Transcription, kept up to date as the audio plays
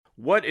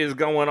What is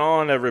going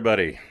on,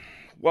 everybody?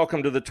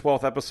 Welcome to the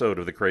 12th episode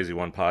of the Crazy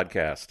One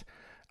podcast.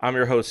 I'm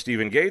your host,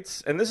 Stephen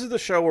Gates, and this is the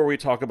show where we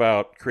talk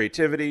about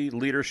creativity,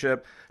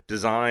 leadership,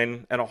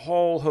 design, and a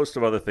whole host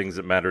of other things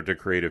that matter to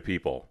creative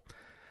people.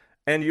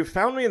 And you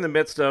found me in the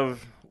midst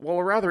of, well,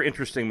 a rather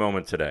interesting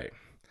moment today.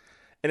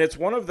 And it's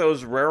one of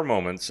those rare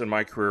moments in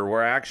my career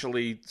where I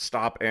actually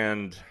stop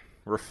and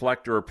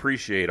reflect or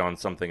appreciate on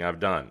something I've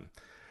done.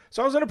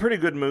 So I was in a pretty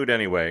good mood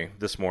anyway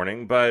this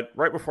morning, but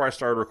right before I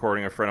started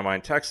recording, a friend of mine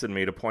texted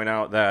me to point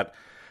out that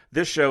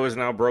this show is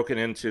now broken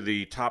into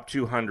the top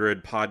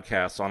 200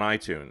 podcasts on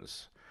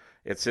iTunes.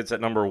 It sits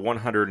at number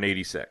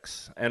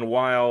 186. And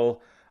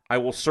while I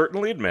will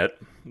certainly admit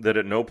that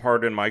at no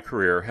part in my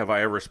career have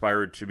I ever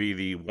aspired to be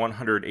the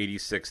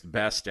 186th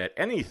best at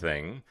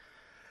anything,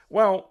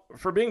 well,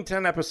 for being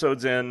 10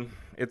 episodes in,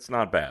 it's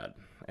not bad.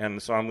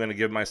 And so I'm going to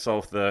give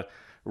myself the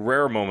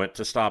rare moment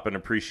to stop and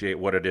appreciate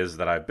what it is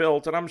that I've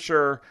built. And I'm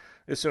sure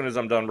as soon as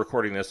I'm done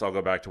recording this, I'll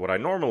go back to what I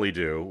normally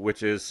do,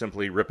 which is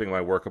simply ripping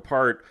my work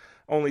apart,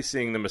 only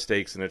seeing the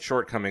mistakes and its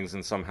shortcomings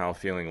and somehow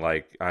feeling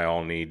like I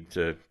all need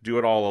to do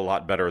it all a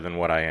lot better than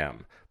what I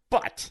am.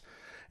 But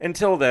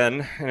until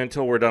then, and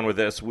until we're done with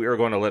this, we are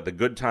going to let the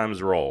good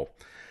times roll.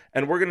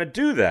 And we're going to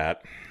do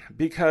that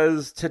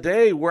because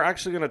today we're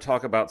actually going to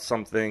talk about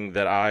something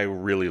that I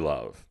really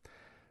love.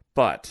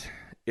 But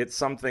it's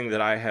something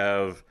that I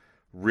have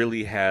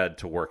really had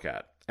to work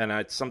at. And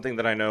it's something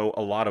that I know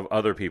a lot of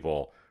other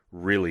people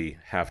really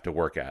have to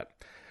work at.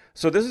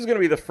 So this is going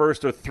to be the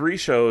first of 3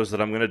 shows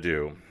that I'm going to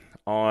do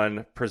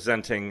on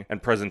presenting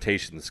and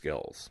presentation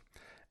skills.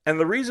 And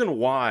the reason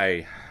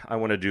why I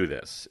want to do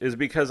this is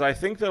because I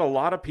think that a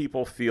lot of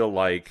people feel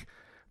like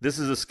this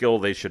is a skill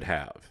they should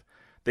have.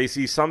 They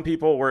see some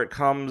people where it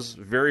comes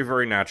very,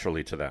 very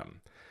naturally to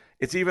them.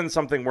 It's even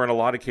something where in a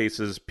lot of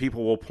cases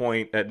people will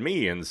point at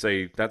me and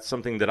say, that's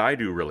something that I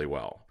do really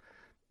well.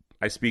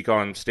 I speak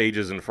on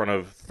stages in front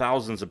of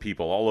thousands of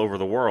people all over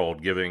the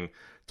world, giving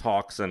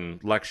talks and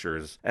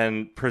lectures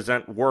and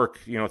present work,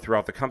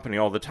 throughout the company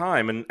all the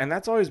time. And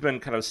that's always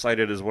been kind of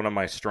cited as one of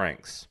my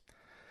strengths.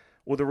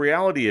 Well, the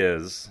reality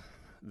is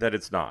that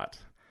it's not.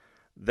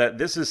 That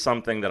this is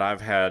something that I've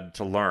had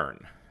to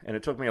learn. And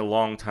it took me a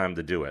long time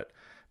to do it.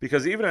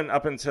 Because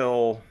up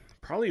until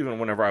probably even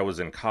whenever I was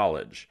in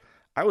college,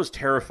 I was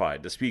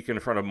terrified to speak in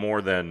front of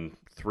more than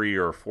 3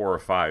 or 4 or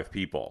 5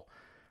 people.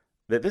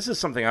 That this is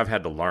something I've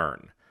had to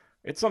learn.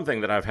 It's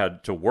something that I've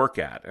had to work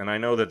at. And I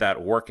know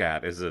that work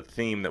at is a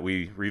theme that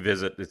we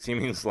revisit, it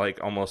seems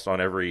like almost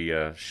on every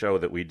show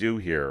that we do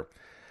here.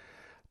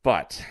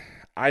 But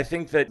I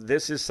think that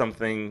this is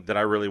something that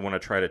I really want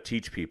to try to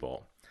teach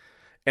people.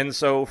 And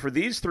so for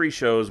these 3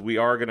 shows, we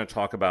are going to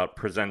talk about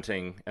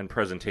presenting and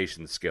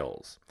presentation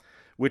skills,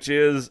 which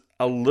is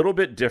a little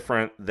bit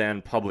different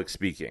than public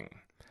speaking.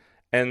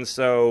 And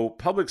so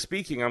public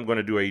speaking, I'm going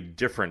to do a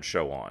different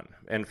show on.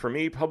 And for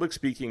me, public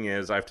speaking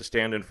is I have to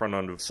stand in front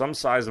of some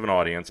size of an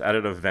audience at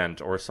an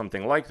event or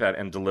something like that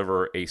and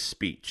deliver a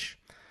speech.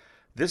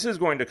 This is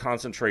going to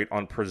concentrate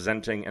on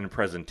presenting and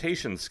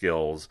presentation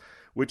skills,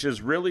 which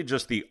is really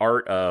just the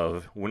art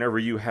of whenever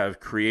you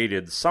have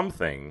created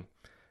something,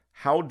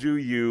 how do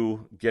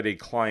you get a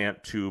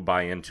client to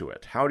buy into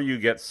it? How do you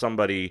get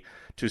somebody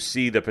to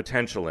see the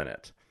potential in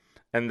it?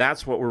 And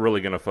that's what we're really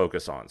going to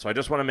focus on. So I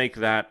just want to make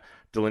that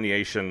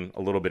delineation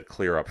a little bit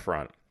clear up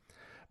front.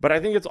 But I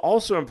think it's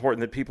also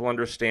important that people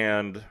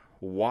understand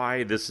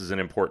why this is an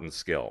important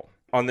skill.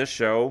 On this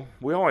show,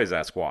 we always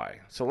ask why.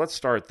 So let's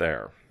start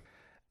there.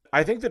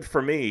 I think that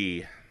for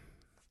me,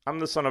 I'm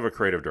the son of a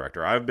creative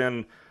director. I've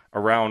been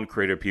around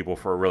creative people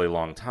for a really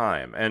long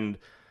time. And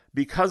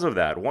because of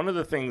that, one of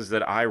the things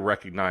that I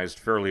recognized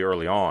fairly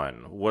early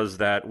on was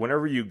that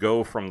whenever you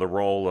go from the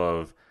role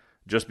of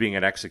just being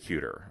an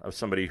executor, of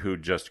somebody who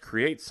just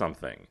creates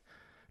something,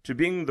 to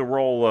being the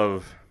role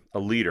of a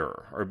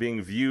leader or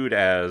being viewed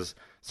as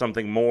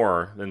something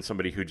more than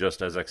somebody who just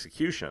does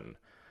execution,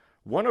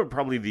 one of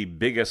probably the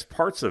biggest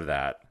parts of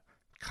that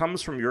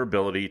comes from your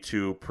ability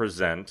to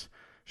present,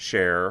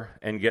 share,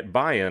 and get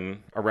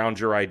buy-in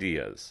around your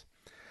ideas.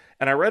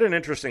 And I read an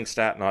interesting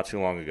stat not too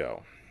long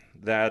ago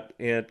that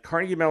at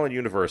Carnegie Mellon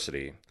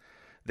University,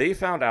 they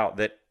found out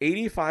that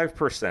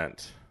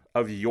 85%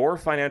 of your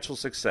financial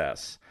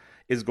success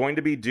is going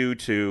to be due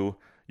to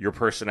your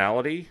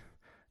personality,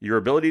 your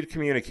ability to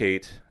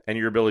communicate, and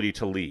your ability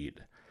to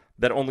lead.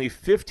 That only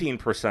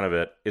 15% of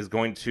it is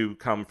going to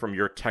come from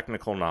your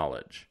technical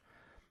knowledge.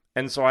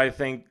 And so I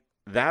think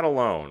that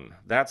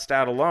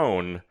stat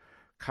alone,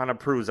 kind of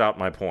proves out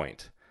my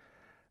point.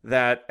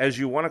 That as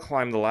you want to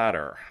climb the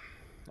ladder,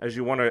 as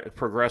you want to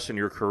progress in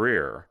your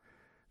career,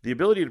 the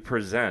ability to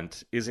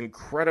present is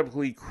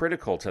incredibly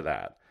critical to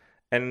that.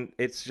 And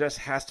it just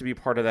has to be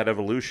part of that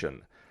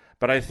evolution.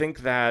 But I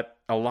think that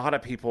a lot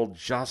of people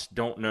just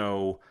don't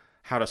know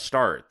how to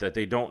start, that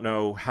they don't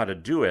know how to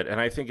do it. And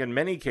I think in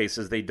many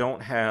cases, they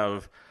don't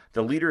have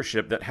the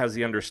leadership that has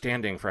the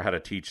understanding for how to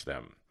teach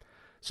them.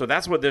 So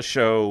that's what this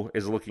show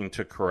is looking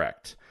to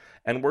correct.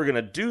 And we're going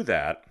to do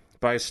that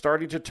by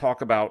starting to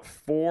talk about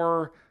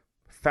 4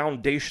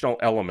 foundational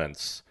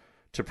elements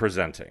to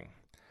presenting.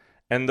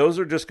 And those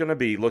are just going to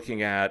be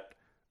looking at,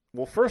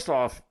 well, first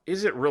off,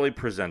 is it really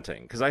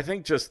presenting? Because I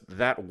think just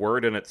that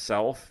word in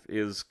itself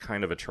is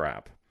kind of a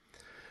trap.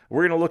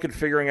 We're going to look at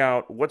figuring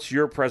out what's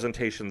your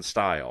presentation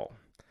style.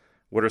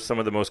 What are some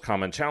of the most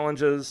common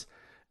challenges?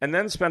 And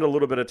then spend a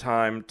little bit of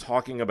time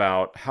talking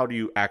about how do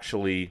you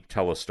actually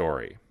tell a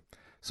story.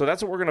 So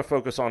that's what we're going to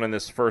focus on in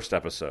this first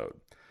episode.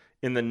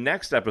 In the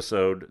next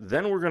episode,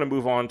 then we're going to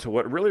move on to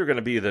what really are going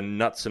to be the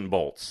nuts and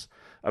bolts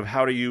of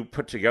how do you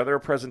put together a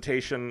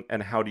presentation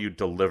and how do you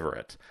deliver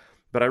it.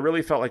 But I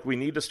really felt like we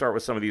need to start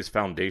with some of these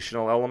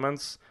foundational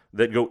elements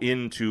that go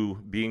into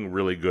being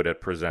really good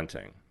at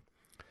presenting.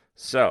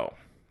 So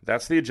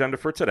that's the agenda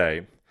for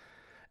today.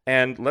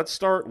 And let's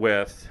start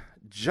with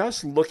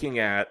just looking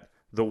at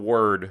the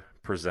word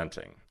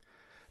presenting,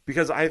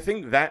 because I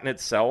think that in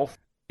itself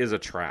is a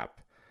trap.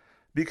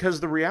 Because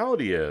the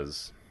reality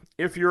is,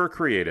 if you're a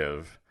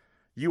creative,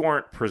 you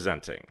aren't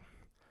presenting.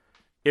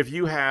 If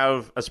you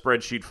have a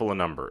spreadsheet full of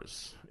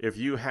numbers, if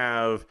you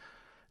have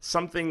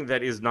something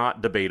that is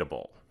not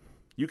debatable,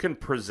 you can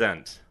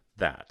present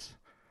that.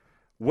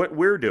 What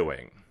we're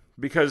doing,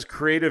 because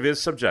creative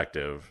is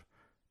subjective,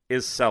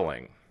 is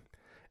selling.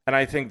 And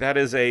I think that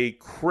is a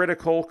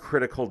critical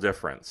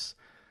difference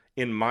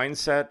in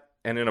mindset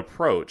and in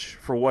approach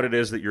for what it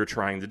is that you're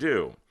trying to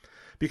do.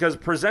 Because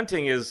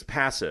presenting is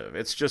passive.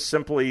 It's just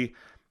simply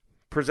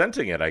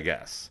presenting it, I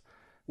guess.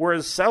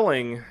 Whereas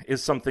selling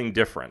is something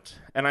different.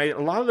 And a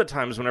lot of the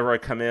times whenever I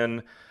come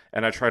in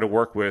and I try to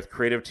work with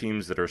creative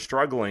teams that are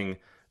struggling,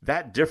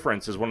 that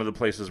difference is one of the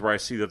places where I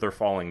see that they're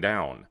falling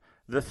down.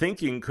 The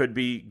thinking could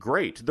be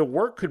great. The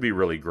work could be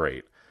really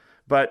great.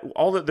 But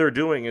all that they're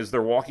doing is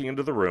they're walking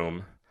into the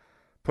room,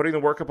 putting the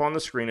work up on the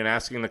screen and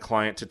asking the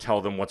client to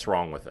tell them what's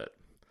wrong with it.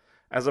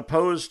 As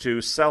opposed to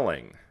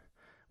selling,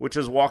 which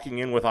is walking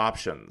in with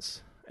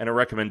options and a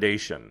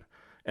recommendation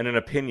and an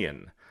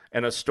opinion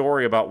and a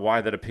story about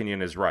why that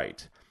opinion is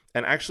right,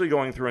 and actually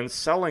going through and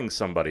selling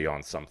somebody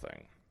on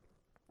something.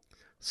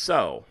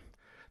 So,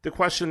 the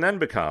question then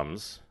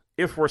becomes,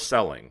 if we're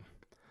selling,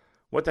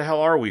 what the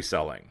hell are we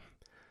selling?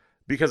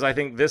 Because I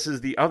think this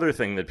is the other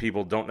thing that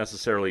people don't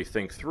necessarily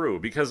think through,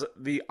 because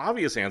the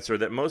obvious answer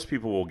that most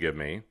people will give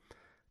me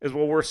is,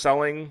 well, we're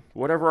selling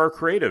whatever our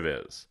creative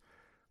is.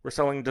 We're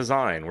selling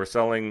design, we're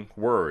selling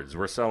words,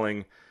 we're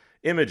selling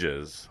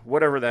images,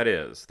 whatever that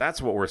is.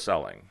 That's what we're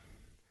selling.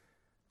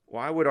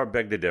 Well, I would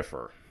beg to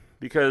differ.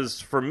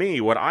 Because for me,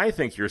 what I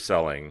think you're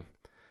selling,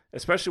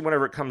 especially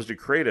whenever it comes to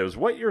creatives,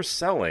 what you're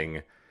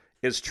selling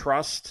is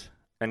trust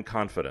and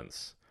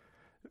confidence.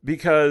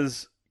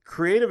 Because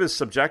creative is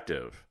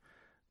subjective.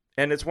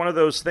 And it's one of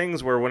those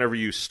things where whenever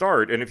you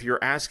start, and if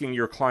you're asking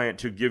your client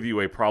to give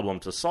you a problem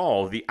to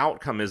solve, the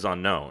outcome is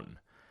unknown.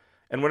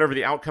 And whenever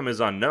the outcome is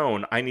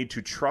unknown, I need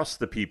to trust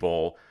the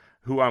people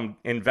who I'm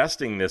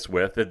investing this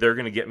with that they're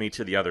going to get me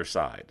to the other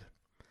side.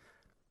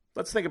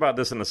 Let's think about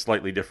this in a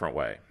slightly different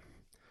way.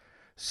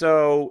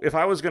 So if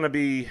I was going to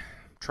be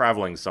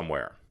traveling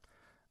somewhere,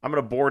 I'm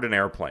going to board an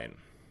airplane.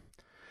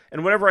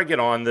 And whenever I get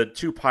on, the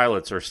two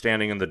pilots are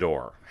standing in the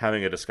door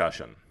having a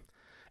discussion.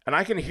 And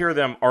I can hear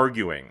them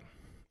arguing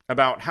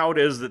about how it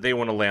is that they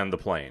want to land the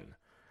plane,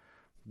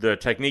 the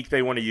technique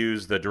they want to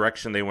use, the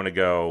direction they want to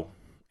go,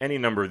 any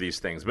number of these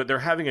things. But they're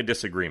having a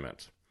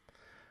disagreement.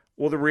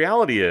 Well, the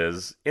reality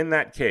is, in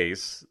that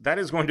case, that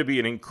is going to be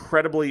an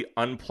incredibly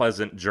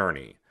unpleasant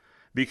journey,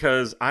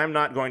 because I'm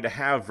not going to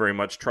have very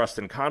much trust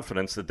and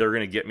confidence that they're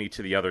going to get me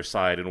to the other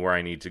side and where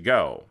I need to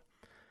go.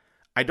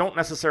 I don't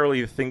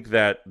necessarily think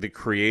that the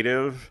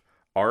creative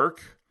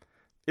arc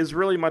is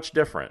really much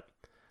different,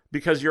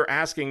 because you're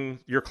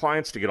asking your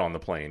clients to get on the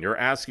plane. You're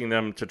asking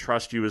them to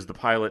trust you as the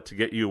pilot to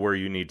get you where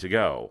you need to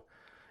go.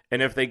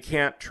 And if they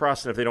can't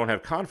trust and if they don't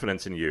have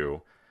confidence in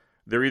you,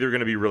 they're either going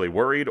to be really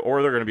worried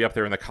or they're going to be up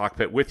there in the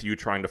cockpit with you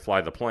trying to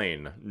fly the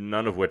plane,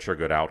 none of which are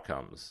good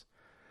outcomes.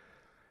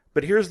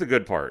 But here's the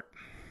good part,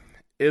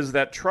 is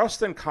that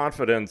trust and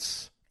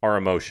confidence are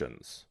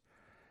emotions.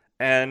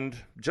 And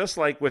just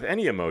like with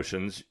any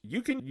emotions,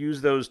 you can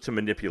use those to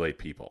manipulate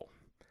people.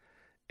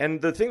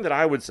 And the thing that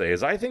I would say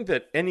is I think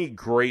that any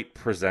great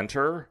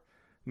presenter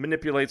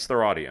manipulates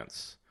their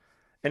audience.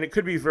 And it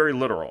could be very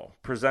literal.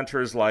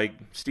 Presenters like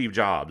Steve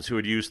Jobs, who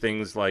would use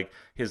things like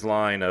his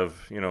line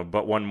of,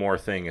 but one more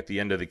thing at the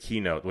end of the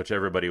keynote, which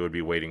everybody would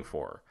be waiting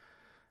for.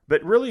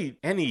 But really,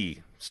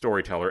 any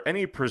storyteller,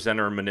 any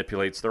presenter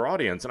manipulates their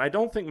audience. And I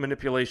don't think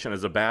manipulation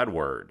is a bad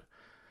word,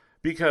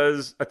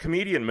 because a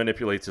comedian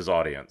manipulates his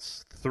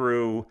audience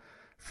through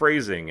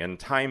phrasing and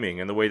timing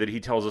and the way that he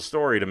tells a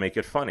story to make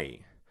it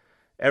funny.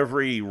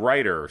 Every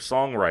writer,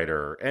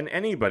 songwriter, and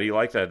anybody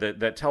like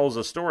that tells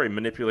a story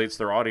manipulates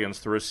their audience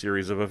through a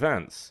series of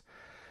events.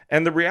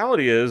 And the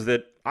reality is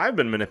that I've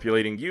been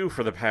manipulating you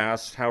for the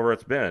past, however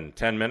it's been,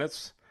 10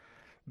 minutes,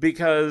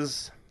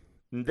 because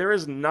there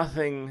is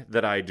nothing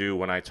that I do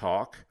when I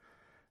talk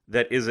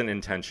that isn't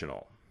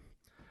intentional.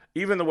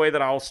 Even the way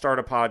that I'll start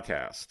a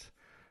podcast,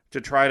 to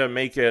try to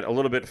make it a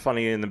little bit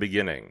funny in the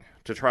beginning,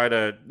 to try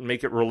to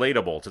make it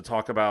relatable, to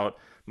talk about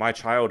my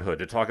childhood,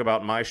 to talk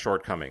about my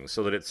shortcomings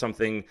so that it's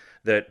something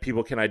that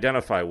people can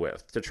identify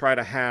with, to try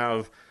to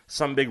have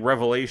some big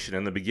revelation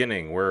in the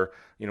beginning where,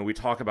 we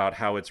talk about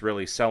how it's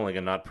really selling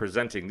and not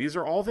presenting. These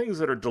are all things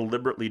that are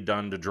deliberately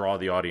done to draw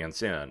the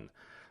audience in.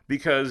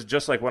 Because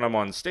just like when I'm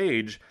on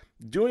stage,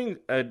 doing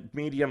a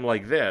medium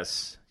like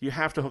this, you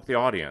have to hook the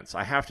audience.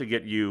 I have to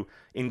get you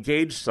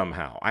engaged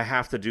somehow. I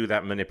have to do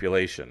that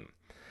manipulation.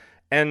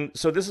 And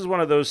so this is one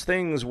of those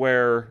things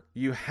where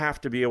you have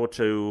to be able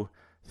to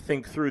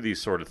think through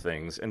these sort of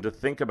things and to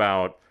think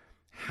about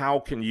how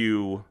can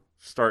you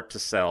start to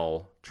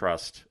sell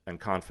trust and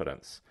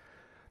confidence.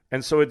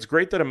 And so it's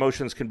great that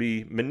emotions can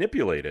be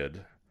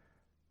manipulated,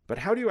 but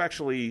how do you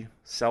actually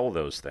sell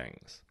those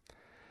things?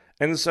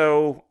 And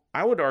so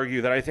I would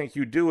argue that I think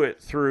you do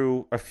it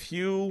through a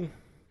few,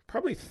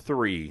 probably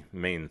three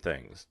main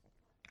things.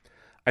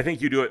 I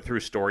think you do it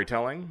through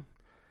storytelling.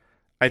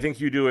 I think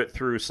you do it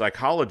through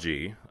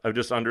psychology of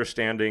just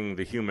understanding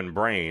the human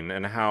brain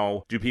and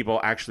how do people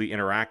actually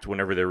interact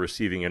whenever they're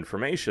receiving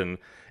information.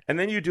 And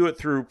then you do it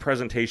through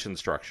presentation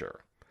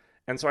structure.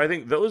 And so I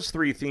think those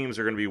three themes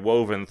are going to be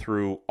woven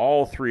through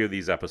all three of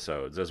these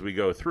episodes as we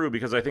go through,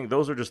 because I think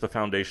those are just the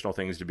foundational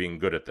things to being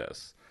good at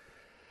this.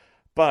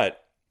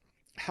 But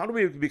how do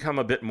we become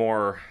a bit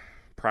more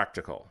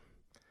practical?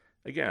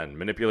 Again,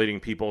 manipulating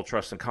people,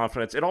 trust, and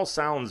confidence, it all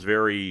sounds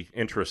very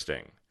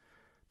interesting.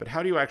 But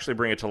how do you actually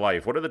bring it to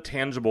life? What are the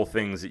tangible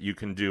things that you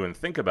can do and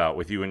think about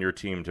with you and your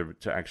team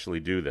to actually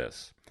do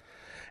this?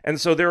 And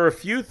so there are a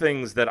few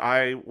things that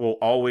I will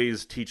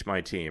always teach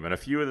my team, and a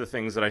few of the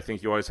things that I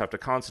think you always have to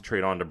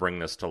concentrate on to bring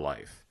this to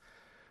life.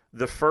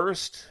 The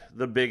first,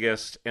 the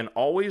biggest, and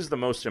always the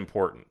most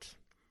important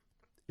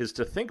is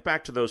to think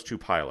back to those two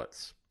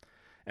pilots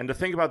and to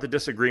think about the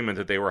disagreement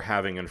that they were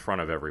having in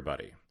front of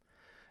everybody.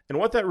 And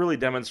what that really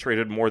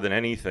demonstrated more than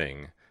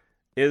anything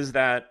is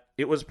that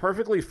it was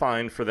perfectly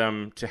fine for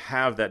them to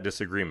have that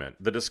disagreement.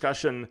 The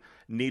discussion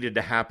needed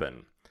to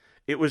happen.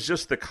 It was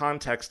just the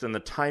context and the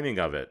timing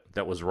of it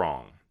that was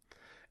wrong.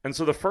 And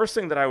so the first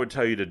thing that I would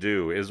tell you to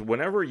do is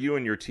whenever you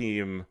and your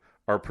team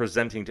are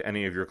presenting to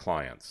any of your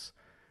clients,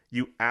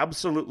 you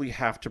absolutely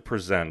have to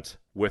present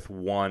with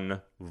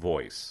one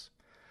voice.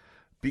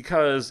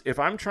 Because if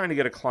I'm trying to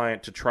get a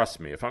client to trust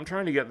me, if I'm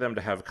trying to get them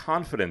to have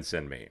confidence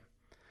in me,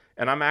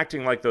 and I'm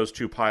acting like those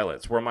two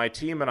pilots, where my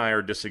team and I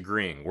are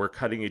disagreeing, we're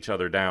cutting each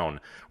other down,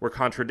 we're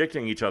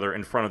contradicting each other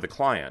in front of the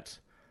client,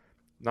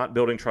 not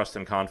building trust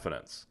and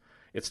confidence.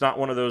 It's not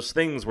one of those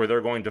things where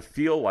they're going to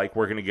feel like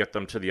we're going to get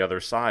them to the other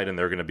side and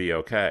they're going to be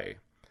okay.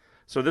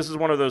 So this is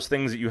one of those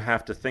things that you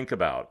have to think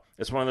about.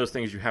 It's one of those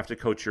things you have to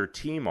coach your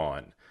team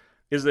on,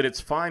 is that it's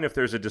fine if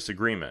there's a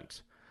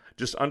disagreement.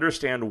 Just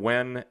understand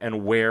when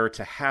and where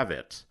to have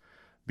it,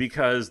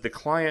 because the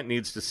client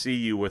needs to see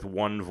you with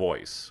one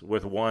voice,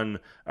 with one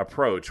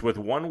approach, with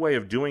one way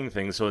of doing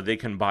things so that they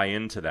can buy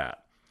into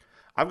that.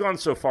 I've gone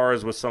so far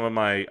as with some of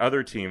my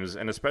other teams,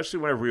 and especially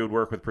whenever we would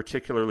work with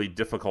particularly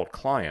difficult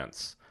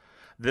clients,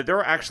 that there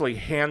are actually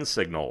hand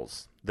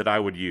signals that I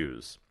would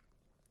use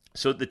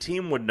so that the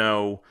team would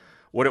know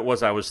what it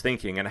was I was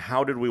thinking and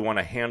how did we want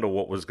to handle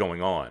what was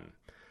going on.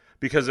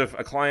 Because if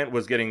a client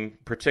was getting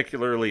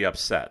particularly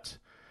upset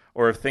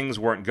or if things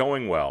weren't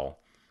going well,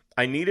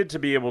 I needed to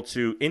be able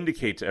to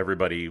indicate to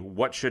everybody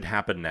what should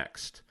happen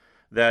next.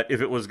 That if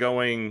it was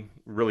going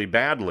really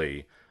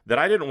badly, that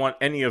I didn't want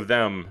any of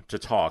them to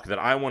talk, that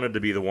I wanted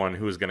to be the one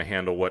who was going to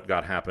handle what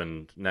got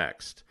happened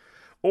next.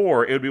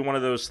 Or it would be one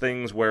of those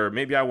things where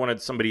maybe I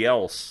wanted somebody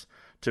else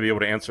to be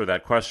able to answer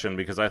that question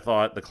because I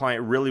thought the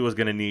client really was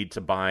going to need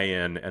to buy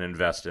in and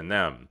invest in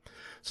them.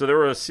 So there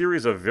were a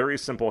series of very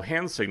simple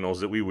hand signals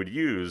that we would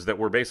use that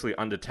were basically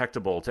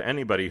undetectable to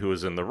anybody who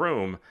was in the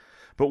room.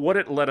 But what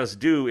it let us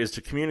do is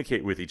to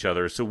communicate with each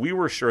other so we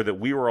were sure that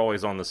we were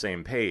always on the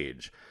same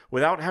page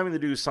without having to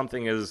do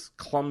something as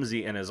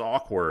clumsy and as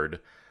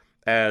awkward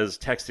as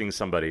texting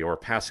somebody or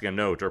passing a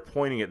note or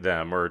pointing at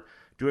them or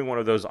doing one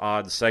of those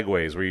odd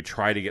segues where you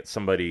try to get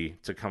somebody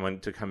to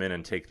come in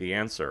and take the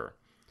answer.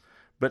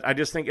 But I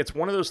just think it's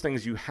one of those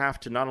things you have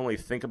to not only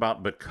think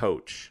about but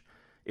coach,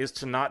 is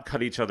to not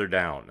cut each other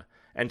down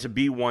and to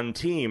be one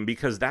team,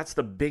 because that's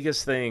the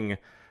biggest thing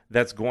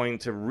that's going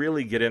to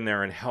really get in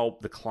there and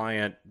help the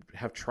client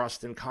have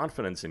trust and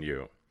confidence in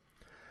you.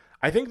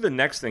 I think the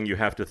next thing you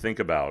have to think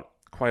about,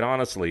 quite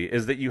honestly,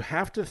 is that you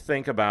have to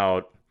think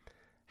about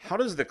how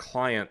does the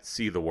client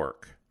see the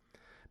work?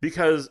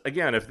 Because,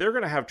 again, if they're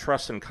going to have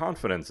trust and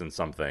confidence in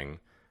something,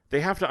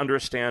 they have to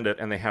understand it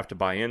and they have to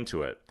buy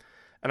into it.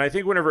 And I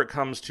think whenever it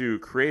comes to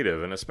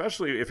creative, and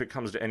especially if it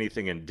comes to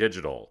anything in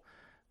digital,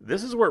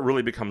 this is where it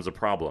really becomes a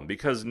problem,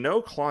 because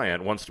no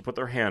client wants to put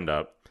their hand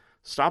up,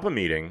 stop a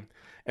meeting,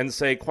 and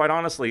say, quite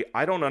honestly,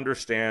 I don't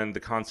understand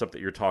the concept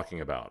that you're talking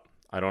about.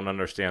 I don't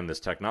understand this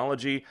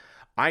technology.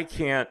 I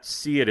can't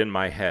see it in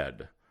my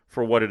head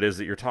for what it is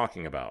that you're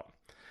talking about.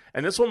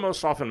 And this will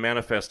most often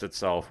manifest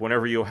itself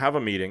whenever you have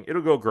a meeting.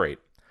 It'll go great.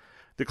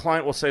 The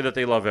client will say that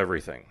they love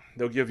everything.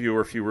 They'll give you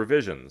a few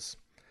revisions.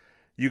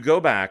 You go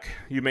back,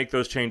 you make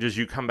those changes,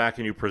 you come back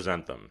and you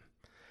present them.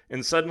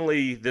 And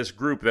suddenly this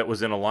group that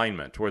was in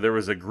alignment, where there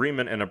was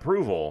agreement and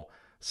approval,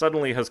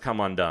 suddenly has come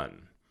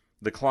undone.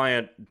 The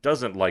client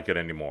doesn't like it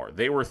anymore.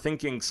 They were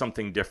thinking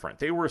something different.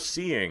 They were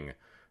seeing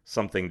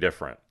something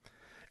different.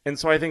 And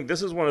so I think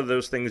this is one of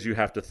those things you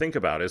have to think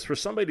about, is for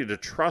somebody to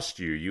trust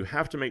you, you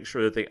have to make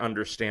sure that they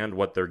understand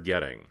what they're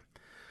getting.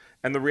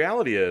 And the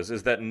reality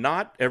is that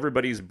not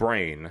everybody's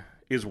brain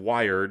is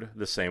wired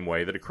the same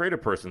way that a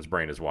creative person's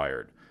brain is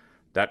wired.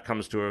 That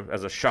comes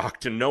as a shock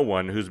to no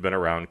one who's been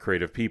around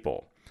creative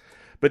people.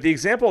 But the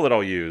example that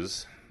I'll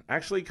use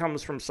actually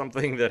comes from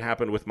something that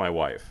happened with my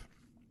wife.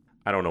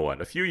 I don't know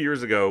when. A few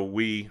years ago,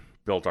 we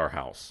built our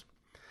house.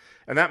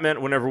 And that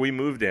meant whenever we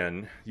moved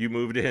in, you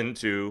moved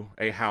into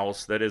a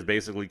house that is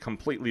basically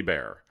completely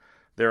bare.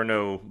 There are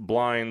no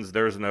blinds,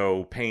 there's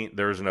no paint,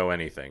 there's no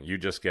anything. You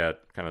just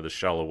get kind of the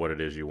shell of what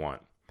it is you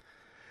want.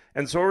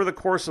 And so over the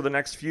course of the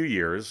next few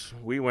years,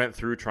 we went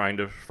through trying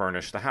to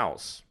furnish the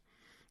house.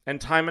 And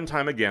time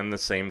again, the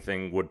same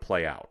thing would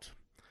play out.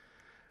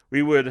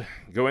 We would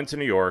go into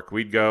New York,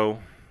 we'd go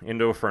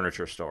into a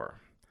furniture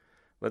store.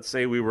 Let's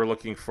say we were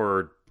looking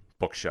for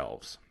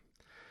bookshelves.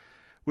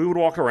 We would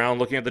walk around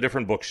looking at the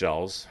different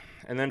bookshelves,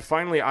 and then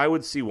finally I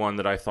would see one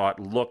that I thought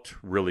looked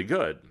really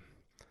good.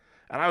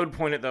 And I would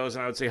point at those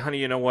and I would say, honey,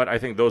 you know what? I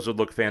think those would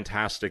look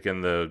fantastic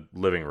in the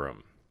living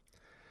room.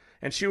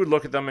 And she would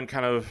look at them and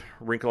kind of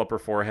wrinkle up her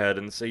forehead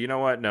and say, you know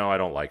what? No, I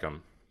don't like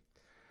them.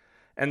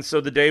 And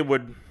so the day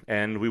would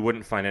end, we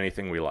wouldn't find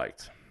anything we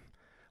liked.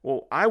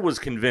 Well, I was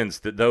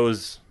convinced that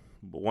those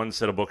one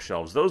set of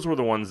bookshelves, those were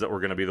the ones that were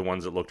going to be the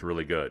ones that looked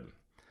really good.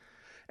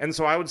 And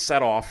so I would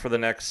set off for the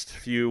next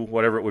few,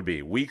 whatever it would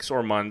be, weeks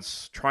or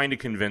months, trying to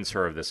convince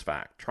her of this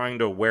fact, trying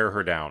to wear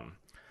her down.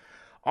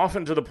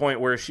 Often to the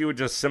point where she would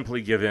just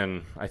simply give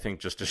in, I think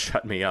just to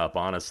shut me up,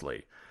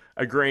 honestly,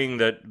 agreeing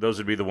that those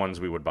would be the ones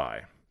we would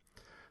buy.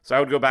 So I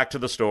would go back to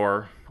the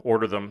store,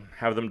 order them,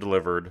 have them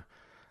delivered.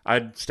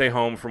 I'd stay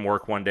home from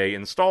work one day,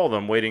 install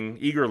them, waiting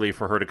eagerly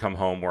for her to come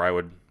home where I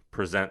would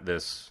present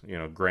this,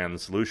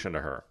 grand solution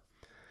to her.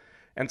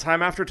 And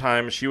time after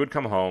time, she would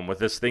come home with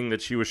this thing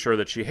that she was sure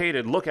that she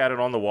hated, look at it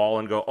on the wall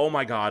and go, oh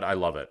my God, I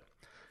love it.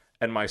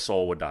 And my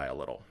soul would die a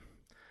little.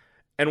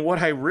 And what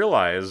I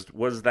realized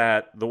was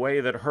that the way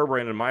that her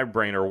brain and my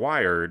brain are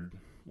wired,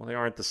 well, they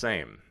aren't the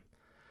same.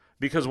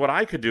 Because what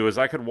I could do is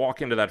I could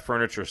walk into that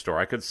furniture store.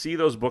 I could see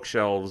those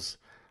bookshelves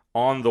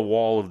on the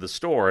wall of the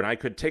store, and I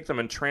could take them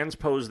and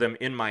transpose them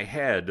in my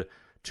head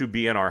to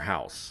be in our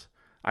house.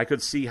 I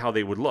could see how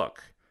they would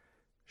look.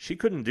 She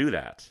couldn't do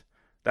that.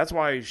 That's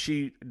why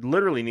she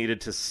literally needed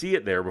to see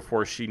it there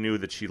before she knew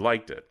that she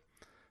liked it.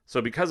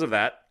 So because of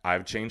that,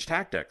 I've changed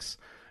tactics.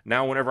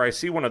 Now, whenever I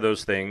see one of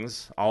those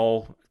things,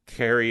 I'll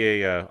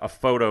carry a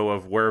photo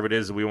of wherever it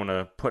is we want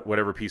to put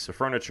whatever piece of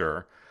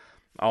furniture.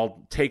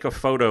 I'll take a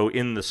photo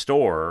in the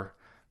store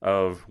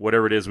of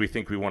whatever it is we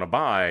think we want to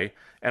buy,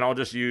 and I'll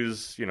just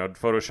use,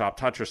 Photoshop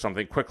Touch or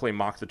something, quickly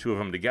mock the two of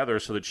them together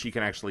so that she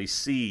can actually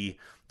see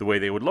the way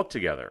they would look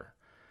together.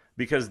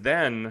 Because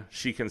then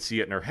she can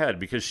see it in her head,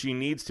 because she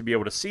needs to be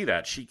able to see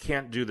that. She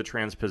can't do the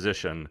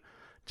transposition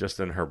just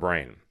in her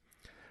brain.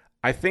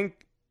 I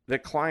think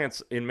that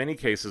clients, in many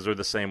cases, are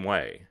the same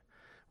way,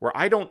 where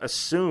I don't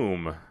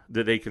assume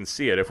that they can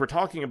see it. If we're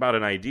talking about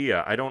an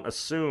idea, I don't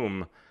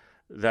assume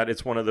that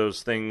it's one of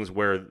those things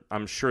where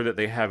I'm sure that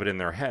they have it in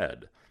their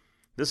head.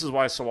 This is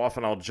why so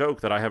often I'll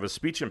joke that I have a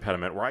speech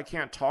impediment where I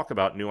can't talk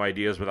about new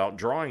ideas without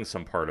drawing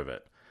some part of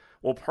it.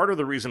 Well, part of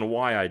the reason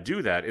why I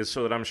do that is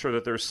so that I'm sure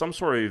that there's some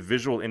sort of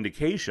visual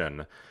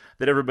indication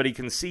that everybody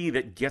can see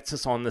that gets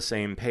us on the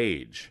same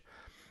page.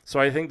 So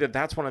I think that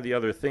that's one of the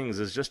other things,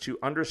 is just to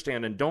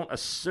understand and don't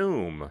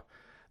assume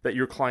that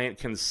your client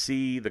can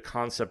see the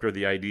concept or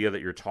the idea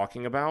that you're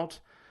talking about,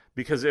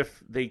 because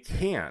if they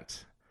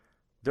can't,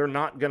 they're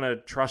not going to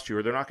trust you,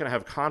 or they're not going to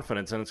have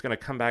confidence, and it's going to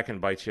come back and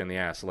bite you in the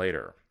ass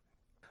later.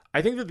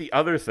 I think that the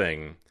other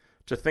thing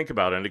to think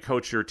about and to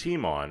coach your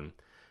team on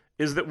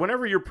is that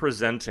whenever you're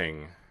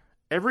presenting,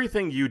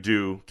 everything you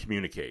do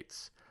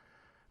communicates.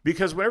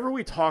 Because whenever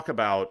we talk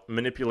about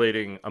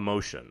manipulating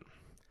emotion,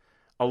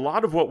 a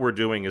lot of what we're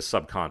doing is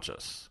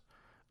subconscious.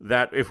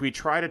 That if we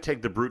try to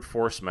take the brute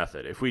force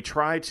method, if we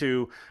try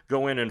to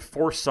go in and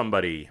force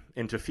somebody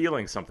into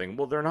feeling something,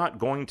 well, they're not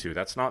going to.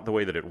 That's not the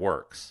way that it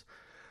works.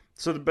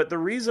 But the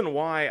reason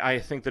why I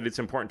think that it's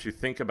important to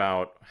think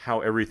about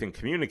how everything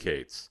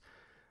communicates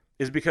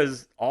is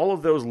because all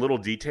of those little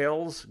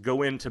details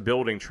go into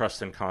building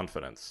trust and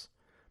confidence.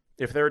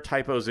 If there are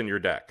typos in your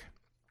deck,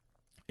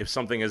 if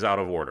something is out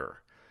of order,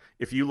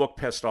 if you look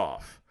pissed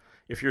off,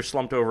 if you're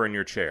slumped over in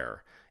your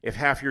chair, if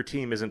half your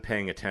team isn't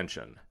paying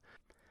attention,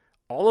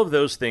 all of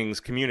those things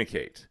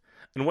communicate.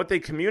 And what they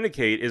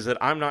communicate is that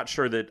I'm not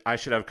sure that I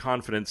should have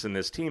confidence in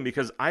this team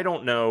because I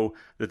don't know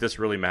that this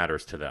really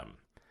matters to them.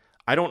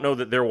 I don't know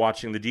that they're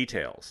watching the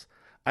details.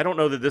 I don't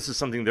know that this is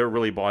something they're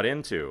really bought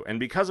into. And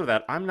because of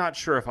that, I'm not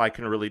sure if I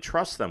can really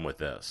trust them with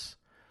this.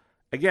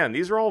 Again,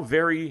 these are all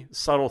very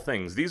subtle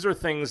things. These are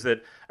things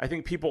that I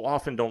think people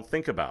often don't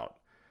think about.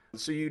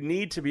 So you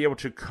need to be able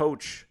to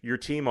coach your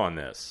team on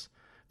this.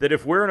 That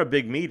if we're in a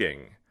big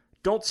meeting,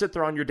 Don't sit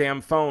there on your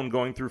damn phone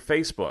going through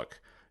Facebook.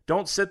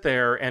 Don't sit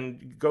there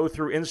and go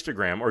through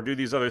Instagram or do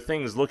these other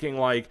things looking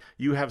like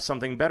you have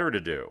something better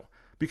to do.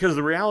 Because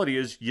the reality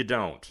is you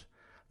don't.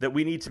 That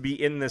we need to be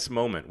in this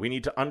moment. We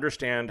need to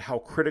understand how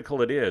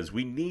critical it is.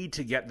 We need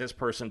to get this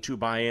person to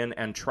buy in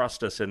and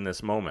trust us in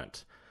this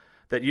moment.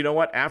 That, you know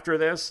what, after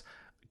this,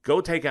 go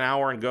take an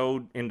hour and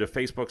go into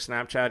Facebook,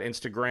 Snapchat,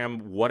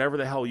 Instagram, whatever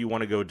the hell you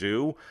want to go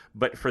do.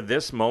 But for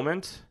this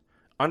moment,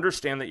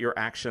 understand that your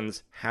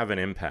actions have an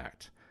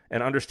impact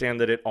and understand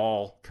that it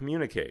all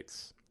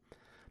communicates.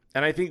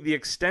 And I think the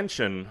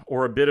extension,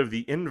 or a bit of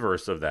the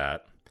inverse of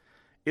that,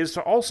 is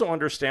to also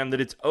understand that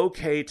it's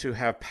okay to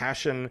have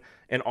passion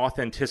and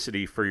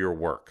authenticity for your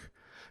work.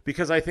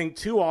 Because I think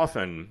too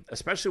often,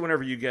 especially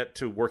whenever you get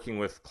to working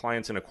with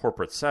clients in a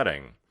corporate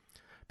setting,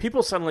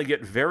 people suddenly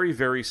get very,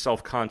 very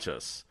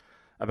self-conscious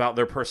about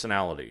their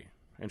personality.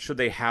 And should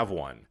they have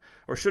one?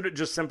 Or should it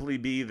just simply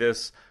be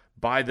this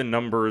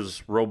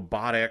by-the-numbers,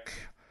 robotic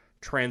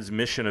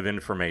transmission of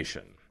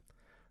information?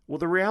 Well,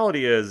 the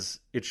reality is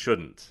it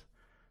shouldn't.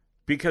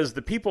 Because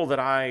the people that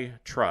I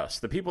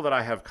trust, the people that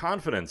I have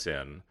confidence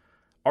in,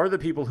 are the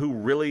people who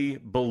really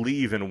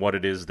believe in what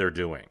it is they're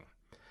doing.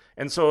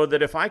 And so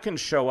that if I can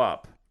show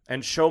up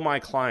and show my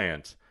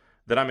client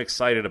that I'm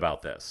excited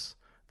about this,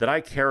 that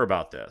I care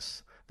about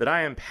this, that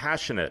I am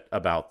passionate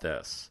about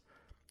this,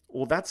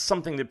 well, that's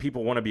something that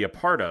people want to be a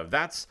part of.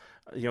 That's,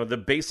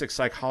 the basic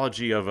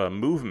psychology of a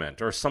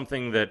movement or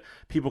something that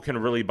people can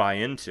really buy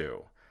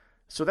into.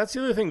 So that's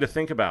the other thing to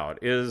think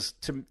about is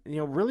to,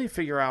 really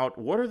figure out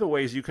what are the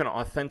ways you can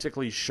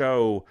authentically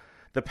show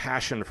the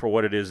passion for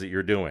what it is that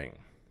you're doing.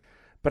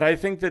 But I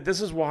think that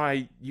this is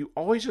why you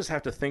always just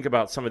have to think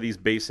about some of these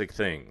basic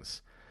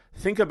things.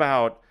 Think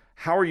about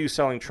how are you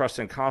selling trust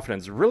and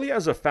confidence really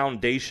as a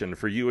foundation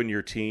for you and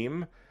your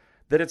team,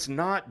 that it's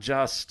not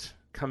just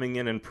coming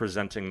in and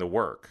presenting the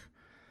work.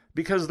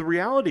 Because the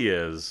reality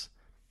is,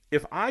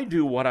 if I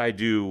do what I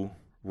do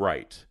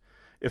right,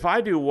 if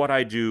I do what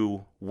I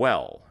do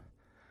well,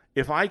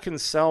 if I can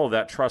sell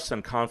that trust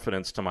and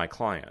confidence to my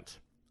client,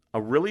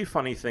 a really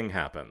funny thing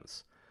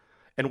happens.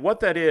 And what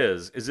that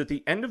is at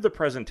the end of the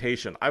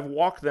presentation, I've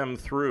walked them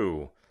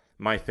through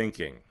my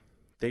thinking.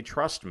 They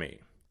trust me.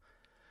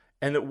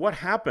 And that what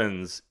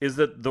happens is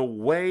that the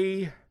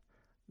way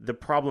the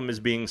problem is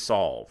being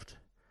solved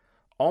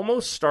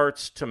almost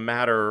starts to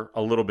matter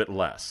a little bit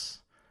less.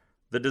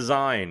 The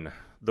design,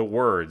 the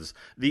words,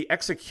 the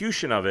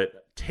execution of it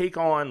take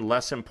on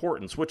less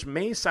importance, which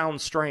may sound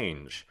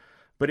strange.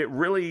 But it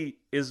really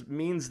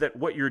means that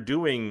what you're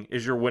doing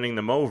is you're winning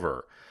them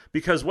over.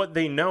 Because what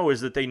they know is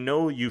that they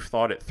know you've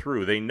thought it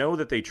through. They know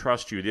that they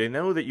trust you. They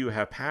know that you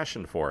have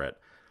passion for it.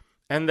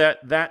 And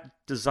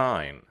that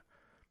design,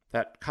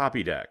 that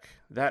copy deck,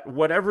 that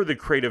whatever the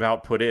creative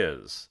output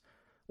is,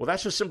 well,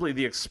 that's just simply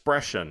the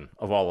expression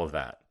of all of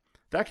that.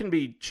 That can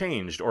be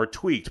changed or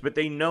tweaked, but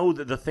they know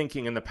that the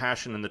thinking and the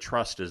passion and the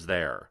trust is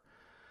there.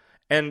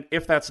 And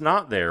if that's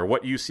not there,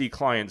 what you see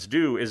clients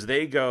do is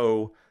they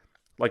go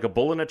like a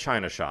bull in a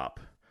china shop,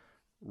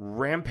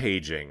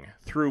 rampaging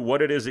through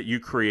what it is that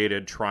you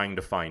created, trying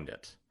to find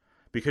it,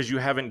 because you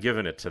haven't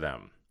given it to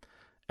them.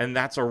 And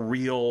that's a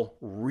real,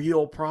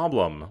 real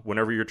problem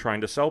whenever you're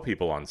trying to sell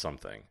people on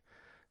something.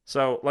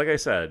 So, like I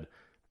said,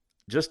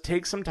 just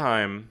take some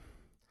time,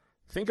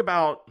 think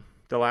about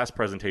the last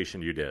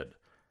presentation you did.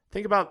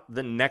 Think about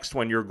the next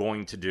one you're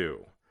going to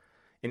do.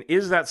 And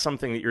is that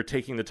something that you're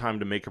taking the time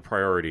to make a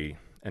priority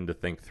and to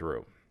think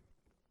through?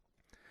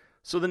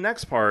 So the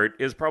next part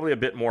is probably a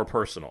bit more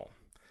personal.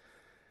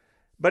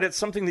 But it's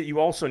something that you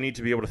also need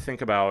to be able to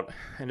think about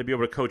and to be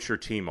able to coach your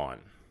team on.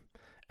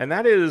 And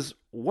that is,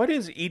 what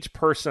is each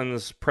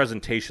person's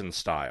presentation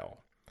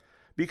style?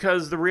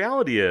 Because the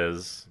reality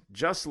is,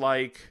 just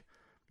like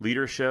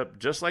leadership,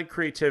 just like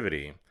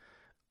creativity,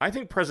 I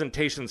think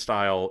presentation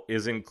style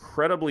is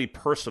incredibly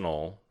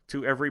personal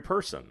to every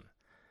person.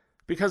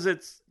 Because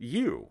it's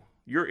you.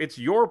 It's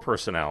your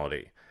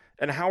personality.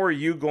 And how are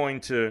you going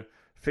to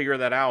figure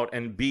that out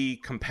and be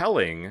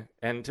compelling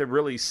and to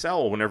really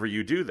sell whenever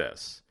you do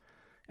this?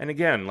 And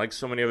again, like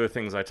so many other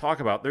things I talk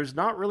about, there's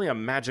not really a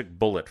magic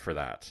bullet for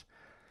that.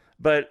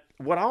 But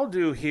what I'll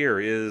do here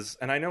is,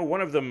 and I know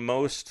one of the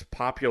most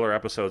popular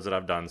episodes that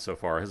I've done so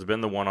far has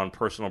been the one on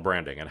personal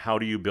branding and how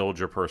do you build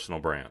your personal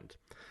brand.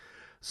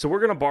 So we're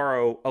going to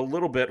borrow a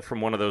little bit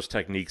from one of those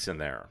techniques in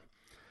there.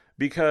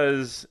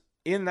 Because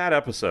in that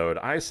episode,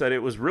 I said it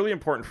was really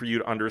important for you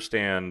to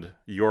understand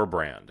your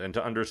brand and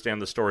to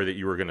understand the story that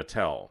you were going to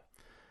tell.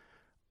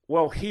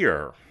 Well,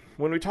 here,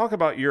 when we talk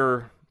about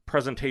your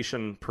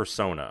presentation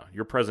persona,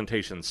 your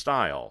presentation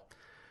style,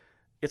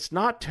 it's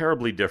not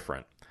terribly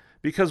different.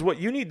 Because what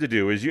you need to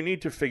do is you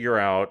need to figure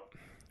out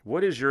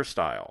what is your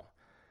style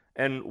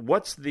and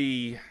what's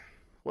the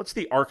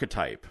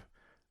archetype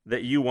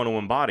that you want to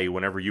embody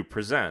whenever you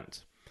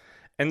present.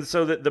 And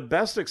so that the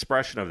best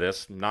expression of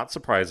this, not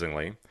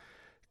surprisingly,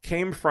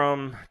 came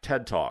from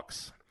TED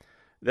Talks.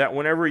 That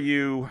whenever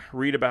you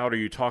read about or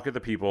you talk to the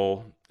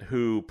people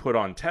who put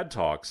on TED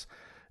Talks,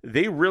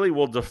 they really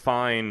will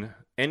define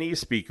any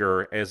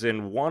speaker as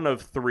in one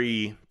of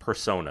three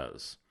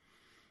personas.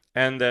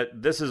 And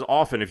that this is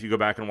often, if you go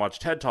back and watch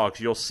TED Talks,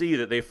 you'll see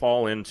that they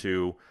fall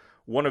into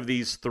one of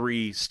these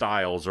three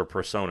styles or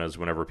personas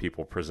whenever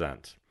people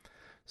present.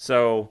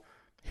 So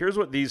here's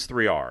what these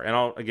three are. And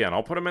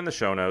I'll put them in the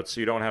show notes so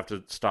you don't have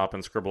to stop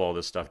and scribble all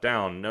this stuff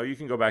down. No, you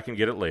can go back and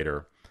get it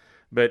later.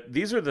 But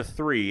these are the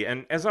three.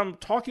 And as I'm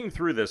talking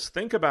through this,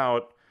 think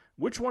about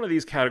which one of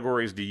these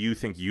categories do you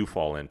think you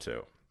fall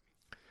into?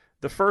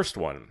 The first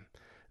one,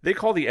 they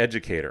call the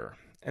educator.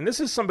 And this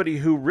is somebody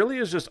who really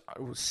is just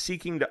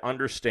seeking to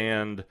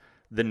understand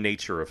the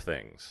nature of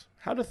things.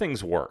 How do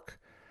things work?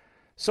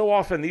 So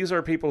often these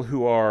are people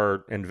who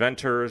are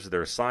inventors,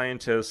 they're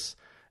scientists.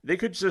 They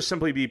could just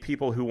simply be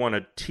people who want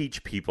to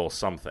teach people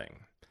something.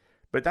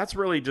 But that's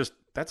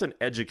an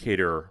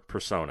educator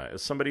persona.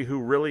 It's somebody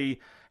who really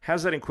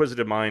has that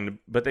inquisitive mind,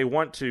 but they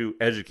want to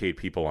educate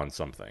people on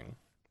something.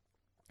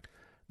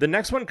 The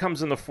next one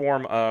comes in the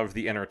form of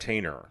the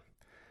entertainer.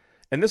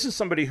 And this is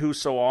somebody who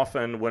so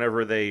often,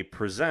 whenever they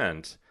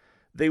present,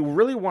 they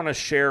really want to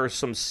share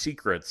some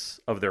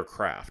secrets of their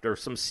craft or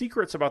some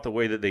secrets about the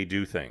way that they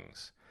do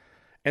things.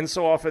 And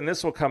so often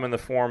this will come in the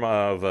form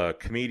of a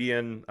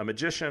comedian, a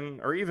magician,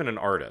 or even an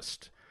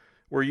artist,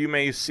 where you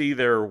may see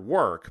their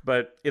work,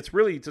 but it's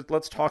really,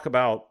 let's talk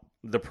about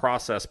the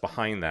process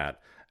behind that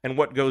and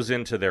what goes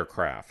into their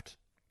craft.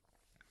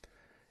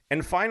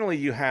 And finally,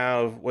 you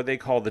have what they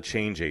call the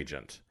change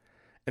agent.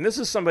 And this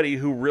is somebody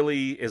who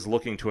really is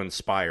looking to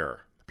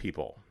inspire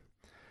people.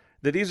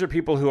 That these are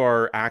people who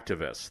are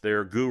activists,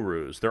 they're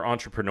gurus, they're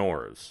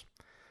entrepreneurs.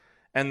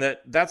 And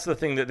that's the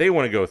thing that they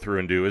want to go through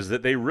and do, is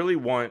that they really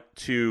want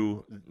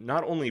to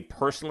not only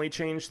personally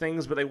change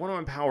things, but they want to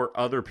empower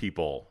other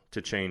people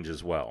to change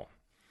as well.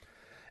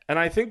 And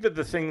I think that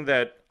the thing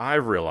that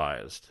I've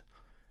realized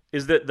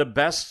is that the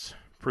best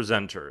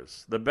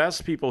presenters, the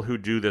best people who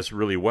do this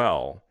really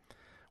well,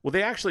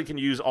 they actually can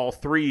use all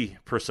three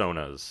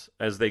personas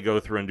as they go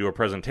through and do a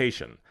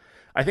presentation.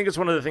 I think it's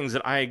one of the things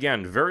that I,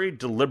 again, very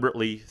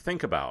deliberately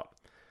think about.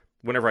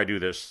 Whenever I do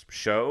this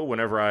show,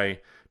 whenever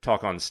I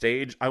talk on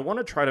stage, I want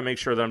to try to make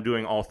sure that I'm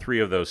doing all three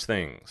of those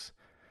things.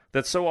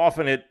 That so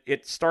often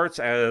it starts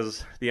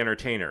as the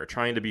entertainer,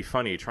 trying to be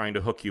funny, trying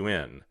to hook you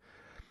in.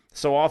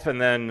 So often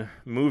then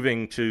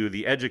moving to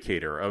the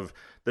educator of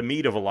the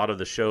meat of a lot of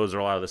the shows or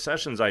a lot of the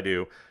sessions I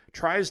do,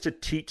 tries to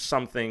teach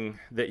something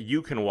that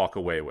you can walk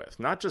away with.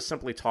 Not just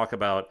simply talk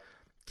about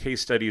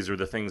case studies or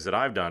the things that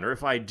I've done, or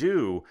if I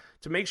do,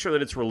 to make sure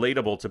that it's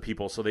relatable to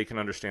people so they can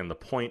understand the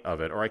point of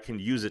it, or I can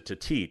use it to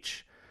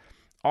teach.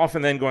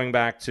 Often then going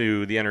back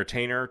to the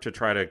entertainer to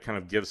try to kind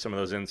of give some of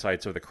those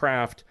insights of the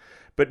craft,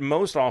 but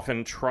most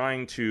often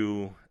trying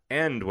to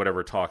end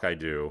whatever talk I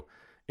do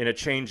in a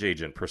change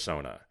agent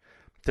persona,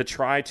 to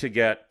try to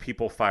get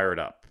people fired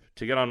up,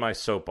 to get on my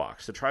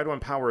soapbox, to try to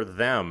empower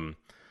them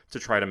to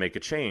try to make a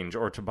change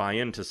or to buy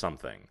into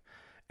something.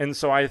 And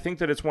so I think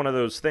that it's one of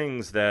those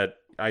things that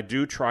I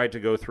do try to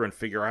go through and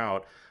figure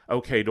out,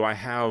 okay, do I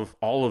have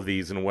all of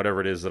these in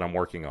whatever it is that I'm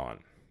working on?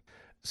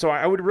 So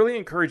I would really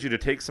encourage you to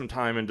take some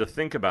time and to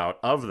think about,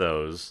 of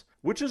those,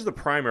 which is the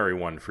primary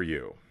one for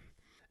you?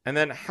 And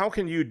then how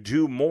can you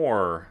do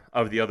more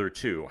of the other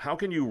two? How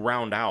can you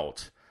round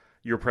out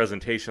your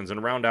presentations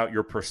and round out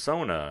your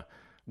persona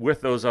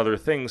with those other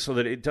things so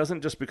that it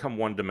doesn't just become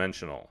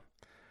one-dimensional?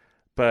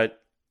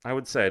 But I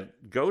would say,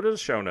 go to the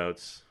show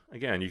notes.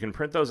 Again, you can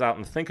print those out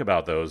and think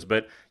about those,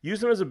 but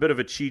use them as a bit of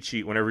a cheat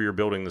sheet whenever you're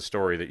building the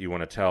story that you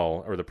want to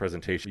tell or the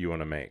presentation you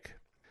want to make.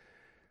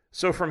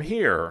 So from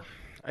here,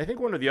 I think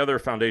one of the other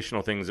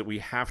foundational things that we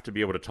have to be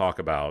able to talk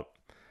about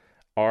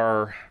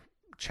are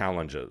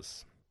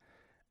challenges.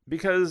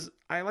 Because,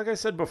 like I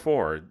said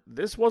before,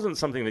 this wasn't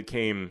something that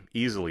came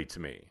easily to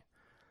me.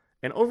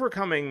 And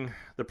overcoming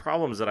the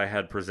problems that I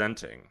had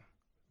presenting,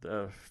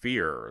 the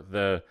fear,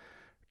 the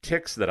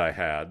tics that I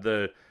had,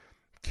 the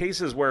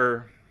cases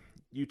where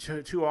you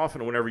too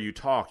often, whenever you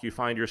talk, you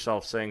find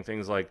yourself saying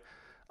things like,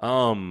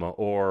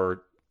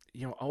 or,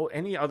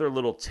 any other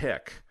little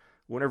tic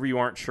whenever you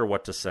aren't sure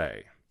what to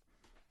say.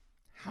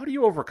 How do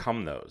you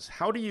overcome those?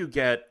 How do you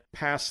get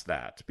past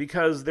that?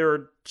 Because there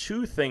are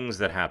two things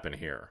that happen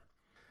here.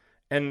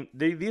 And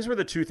these were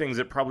the two things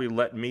that probably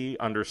let me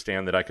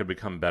understand that I could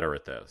become better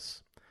at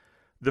this.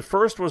 The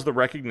first was the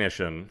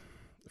recognition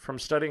from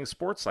studying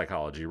sports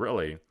psychology,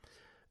 really,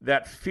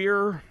 that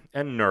fear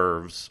and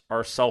nerves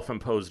are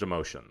self-imposed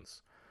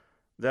emotions.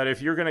 That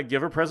if you're going to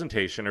give a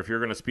presentation, or if you're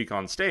going to speak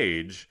on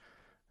stage,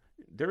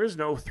 there is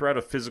no threat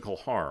of physical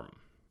harm.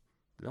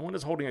 No one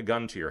is holding a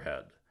gun to your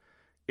head.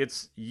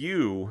 It's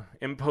you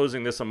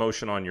imposing this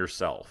emotion on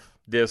yourself,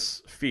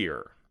 this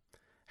fear.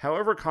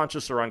 However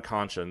conscious or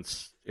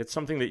unconscious, it's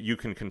something that you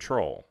can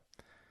control.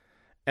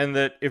 And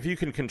that if you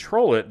can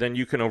control it, then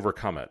you can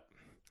overcome it.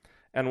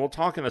 And we'll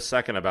talk in a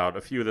second about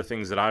a few of the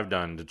things that I've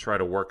done to try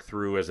to work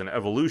through as an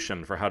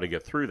evolution for how to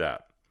get through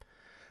that.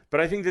 But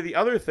I think that the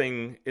other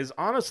thing is,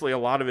 honestly, a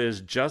lot of it is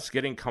just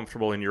getting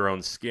comfortable in your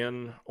own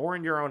skin or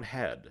in your own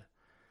head.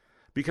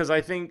 Because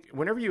I think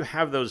whenever you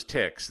have those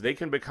tics, they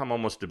can become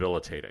almost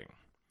debilitating.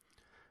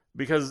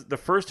 Because the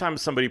first time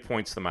somebody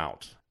points them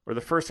out, or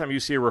the first time you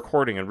see a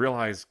recording and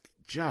realize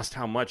just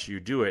how much you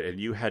do it and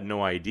you had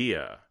no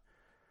idea,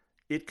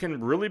 it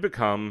can really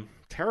become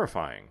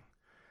terrifying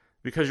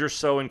because you're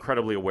so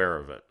incredibly aware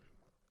of it.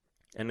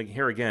 And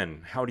here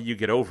again, how do you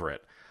get over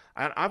it?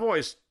 I've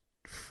always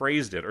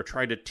phrased it or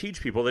tried to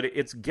teach people that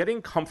it's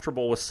getting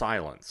comfortable with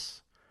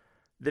silence.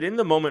 That in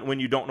the moment when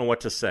you don't know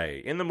what to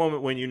say, in the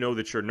moment when you know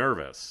that you're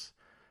nervous,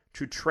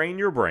 to train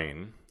your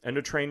brain and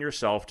to train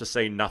yourself to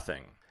say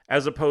nothing,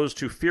 as opposed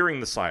to fearing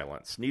the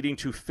silence, needing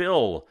to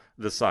fill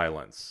the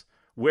silence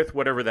with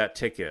whatever that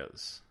tick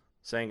is.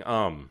 Saying,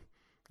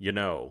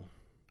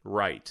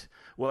 right.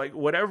 Well, like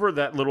whatever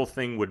that little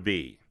thing would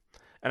be.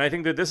 And I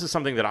think that this is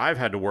something that I've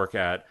had to work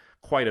at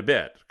quite a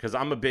bit, because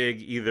I'm a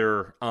big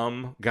either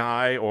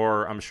guy,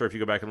 or I'm sure if you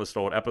go back and listen to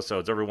old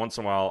episodes, every once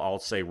in a while I'll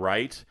say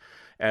right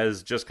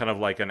as just kind of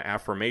like an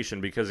affirmation,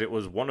 because it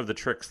was one of the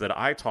tricks that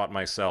I taught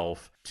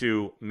myself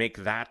to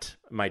make that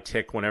my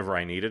tick whenever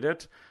I needed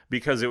it,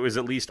 because it was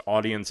at least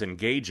audience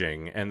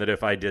engaging, and that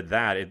if I did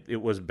that,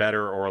 it was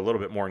better or a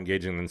little bit more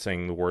engaging than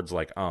saying the words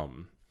like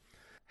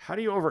How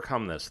do you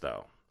overcome this,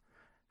 though?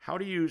 How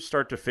do you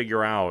start to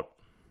figure out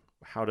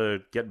how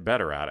to get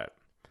better at it?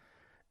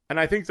 And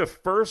I think the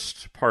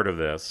first part of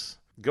this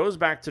goes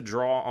back to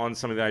draw on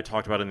something that I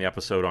talked about in the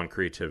episode on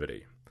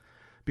creativity.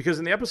 Because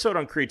in the episode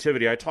on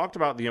creativity, I talked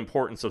about the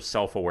importance of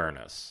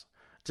self-awareness,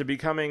 to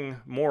becoming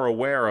more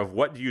aware of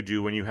what do you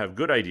do when you have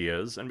good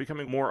ideas, and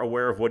becoming more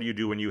aware of what do you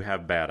do when you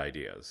have bad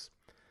ideas.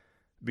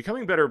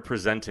 Becoming better at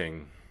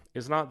presenting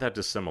is not that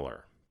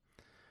dissimilar.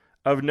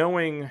 Of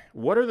knowing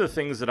what are the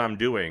things that I'm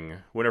doing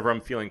whenever I'm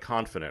feeling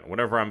confident,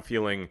 whenever I'm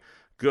feeling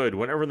good,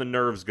 whenever the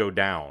nerves go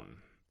down.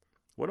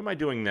 What am I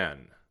doing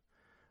then?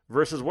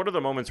 Versus what are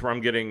the moments where I'm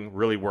getting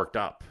really worked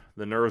up?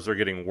 The nerves are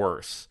getting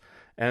worse.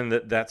 And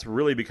that's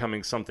really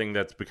becoming something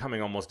that's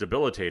becoming almost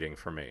debilitating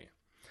for me.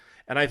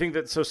 And I think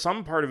that so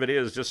some part of it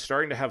is just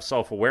starting to have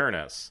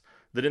self-awareness,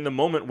 that in the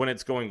moment when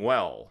it's going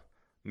well,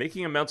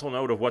 making a mental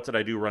note of what did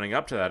I do running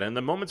up to that. And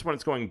the moments when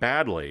it's going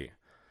badly,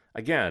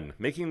 again,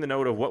 making the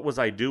note of what was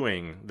I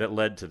doing that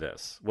led to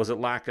this. Was it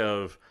lack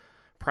of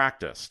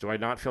practice? Do I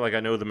not feel like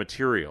I know the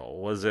material?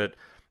 Was it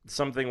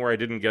something where I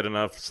didn't get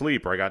enough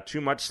sleep, or I got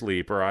too much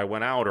sleep, or I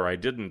went out, or I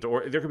didn't?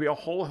 Or there could be a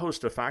whole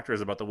host of factors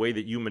about the way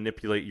that you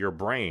manipulate your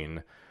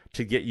brain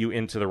to get you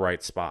into the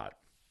right spot.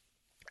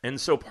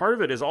 And so part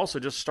of it is also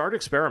just start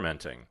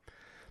experimenting.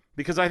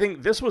 Because I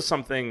think this was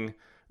something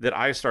that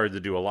I started to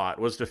do a lot,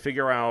 was to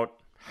figure out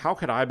how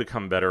could I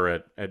become better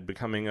at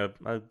becoming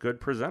a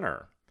good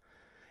presenter.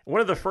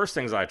 One of the first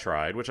things I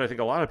tried, which I think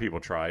a lot of people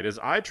tried, is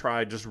I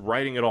tried just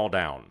writing it all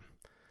down.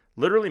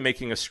 Literally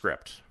making a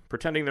script,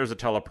 pretending there's a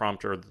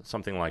teleprompter or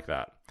something like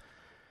that.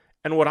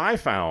 And what I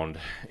found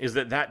is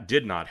that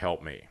did not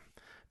help me.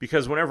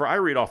 Because whenever I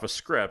read off a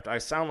script, I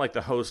sound like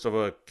the host of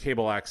a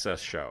cable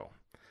access show.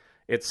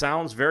 It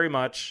sounds very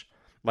much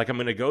like I'm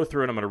going to go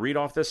through and I'm going to read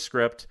off this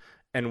script,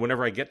 and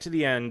whenever I get to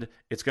the end,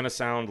 it's going to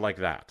sound like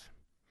that.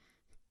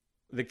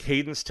 The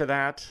cadence to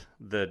that,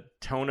 the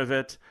tone of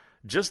it,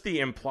 just the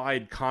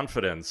implied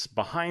confidence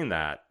behind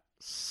that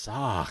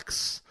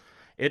sucks.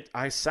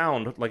 I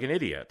sound like an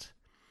idiot.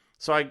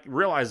 So I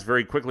realized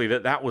very quickly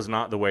that was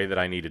not the way that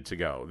I needed to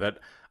go. That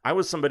I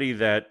was somebody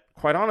that,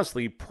 quite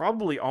honestly,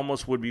 probably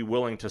almost would be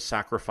willing to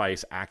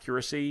sacrifice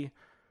accuracy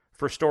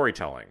for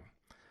storytelling.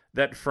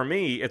 That for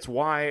me, it's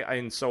why,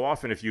 and so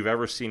often if you've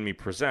ever seen me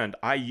present,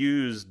 I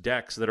use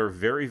decks that are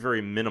very,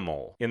 very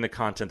minimal in the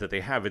content that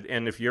they have.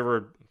 And if you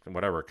ever,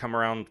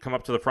 come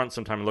up to the front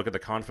sometime and look at the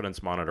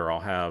confidence monitor I'll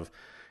have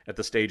at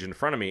the stage in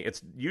front of me,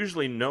 it's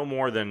usually no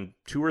more than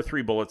 2 or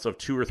 3 bullets of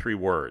 2 or 3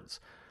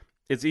 words.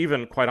 It's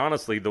even, quite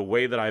honestly, the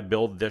way that I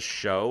build this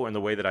show and the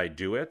way that I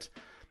do it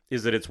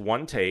is that it's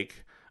one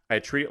take. I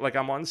treat it like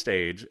I'm on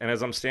stage, and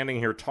as I'm standing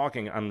here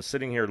talking, I'm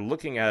sitting here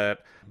looking at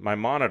my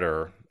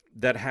monitor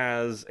that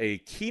has a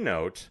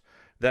keynote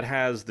that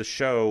has the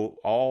show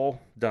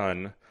all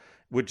done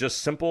with just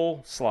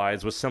simple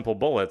slides with simple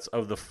bullets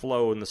of the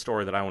flow and the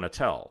story that I want to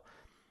tell.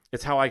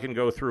 It's how I can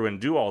go through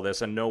and do all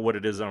this and know what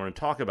it is I want to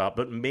talk about,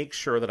 but make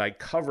sure that I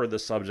cover the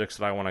subjects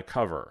that I want to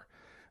cover.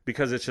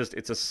 Because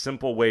it's a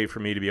simple way for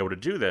me to be able to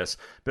do this,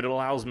 but it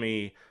allows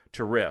me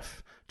to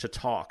riff, to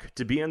talk,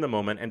 to be in the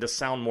moment, and to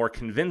sound more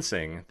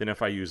convincing than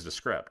if I used a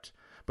script.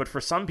 But for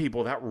some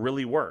people, that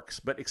really works.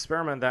 But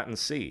experiment that and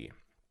see.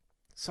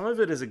 Some of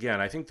it is, again,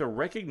 I think the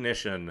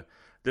recognition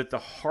that the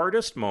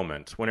hardest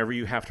moment whenever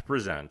you have to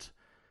present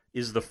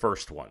is the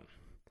first one.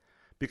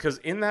 Because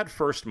in that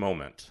first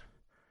moment,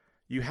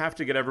 you have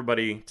to get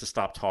everybody to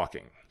stop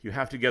talking. You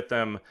have to get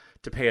them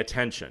to pay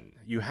attention.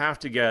 You have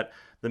to get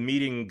the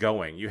meeting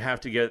going. You have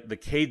to get the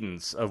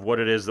cadence of what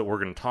it is that we're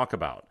going to talk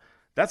about.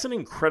 That's an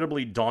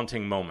incredibly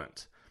daunting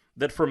moment.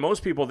 That for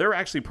most people, they're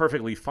actually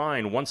perfectly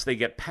fine once they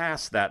get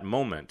past that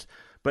moment.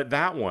 But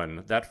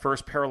that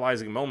first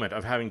paralyzing moment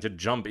of having to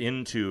jump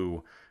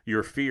into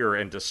your fear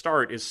and to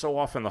start is so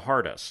often the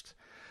hardest.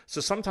 So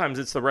sometimes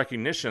it's the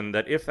recognition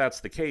that if that's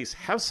the case,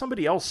 have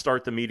somebody else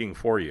start the meeting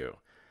for you.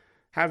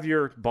 Have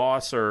your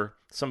boss or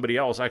somebody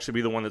else actually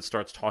be the one that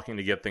starts talking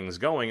to get things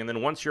going. And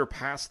then once you're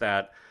past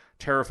that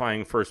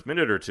terrifying first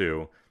minute or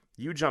two,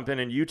 you jump in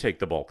and you take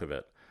the bulk of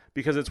it.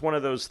 Because it's one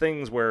of those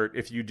things where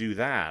if you do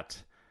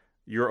that,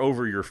 you're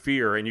over your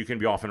fear and you can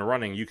be off and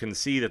running. You can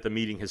see that the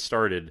meeting has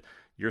started.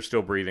 You're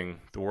still breathing.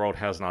 The world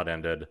has not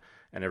ended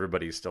and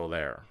everybody's still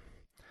there.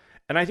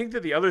 And I think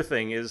that the other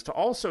thing is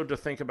to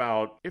think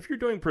about if you're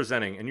doing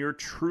presenting and you're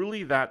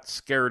truly that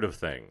scared of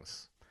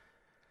things,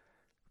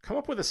 come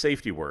up with a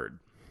safety word.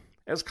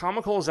 As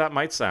comical as that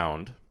might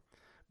sound,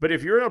 but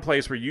if you're in a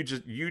place where you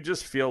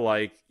just feel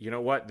like, you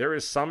know what, there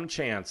is some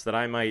chance that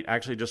I might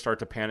actually just start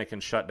to panic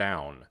and shut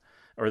down,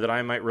 or that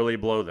I might really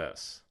blow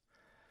this.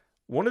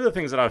 One of the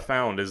things that I've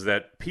found is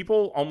that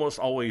people almost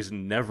always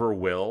never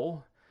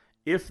will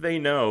if they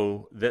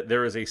know that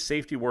there is a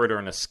safety word or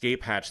an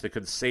escape hatch that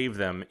could save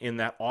them in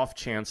that off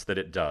chance that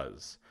it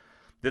does,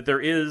 that there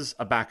is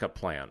a backup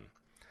plan.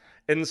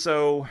 And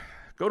so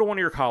go to one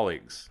of your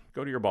colleagues,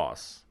 go to your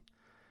boss.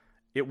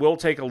 It will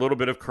take a little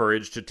bit of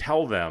courage to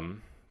tell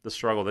them the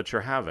struggle that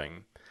you're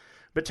having,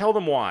 but tell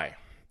them why.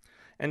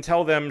 And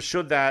tell them,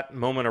 should that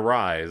moment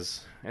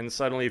arise, and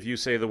suddenly if you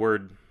say the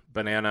word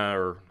banana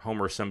or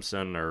Homer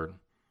Simpson or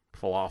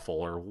falafel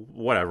or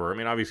whatever, I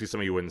mean, obviously some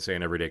of you wouldn't say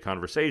in everyday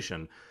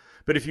conversation,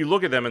 but if you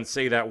look at them and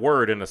say that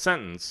word in a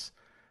sentence,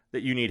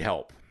 that you need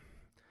help.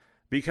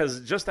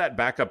 Because just that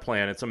backup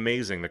plan, it's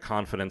amazing the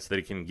confidence that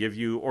it can give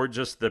you, or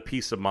just the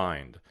peace of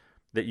mind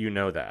that you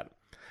know that.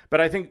 But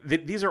I think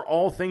that these are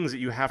all things that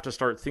you have to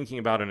start thinking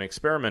about and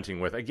experimenting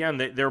with. Again,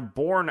 they're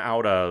born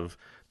out of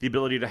the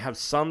ability to have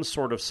some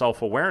sort of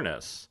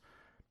self-awareness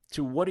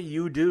to what do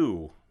you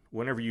do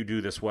whenever you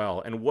do this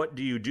well, and what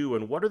do you do,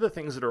 and what are the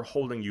things that are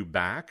holding you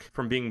back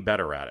from being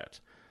better at it?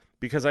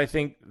 Because I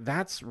think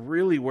that's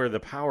really where the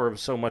power of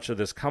so much of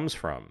this comes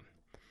from.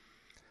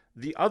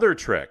 The other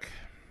trick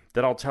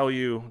that I'll tell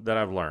you that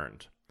I've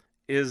learned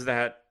is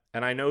that,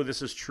 and I know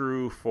this is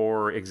true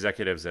for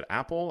executives at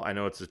Apple, I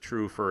know it's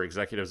true for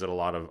executives at a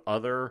lot of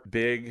other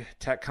big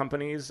tech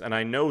companies, and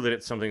I know that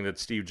it's something that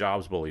Steve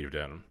Jobs believed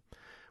in,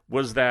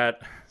 was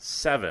that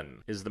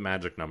 7 is the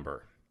magic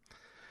number.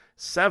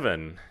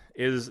 7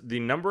 is the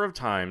number of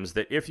times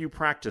that if you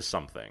practice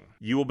something,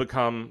 you will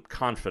become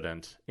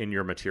confident in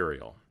your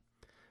material.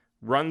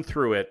 Run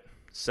through it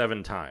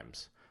 7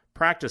 times.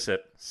 Practice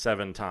it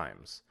 7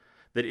 times.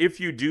 That if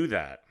you do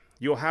that,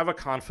 you'll have a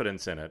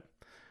confidence in it.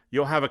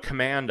 You'll have a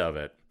command of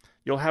it.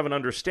 You'll have an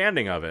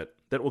understanding of it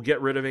that will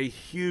get rid of a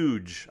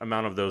huge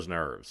amount of those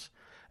nerves.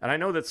 And I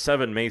know that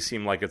 7 may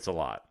seem like it's a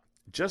lot.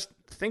 Just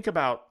think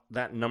about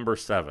that number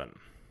 7.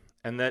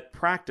 And that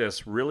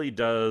practice really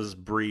does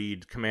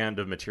breed command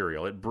of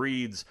material. It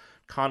breeds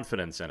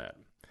confidence in it.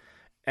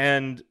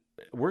 And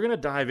we're going to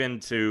dive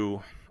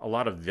into a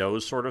lot of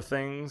those sort of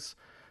things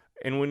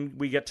and when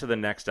we get to the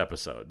next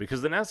episode,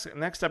 because the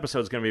next episode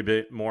is going to be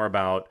a bit more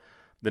about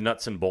the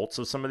nuts and bolts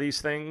of some of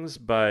these things.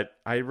 But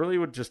I really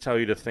would just tell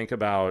you to think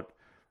about,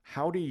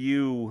 how do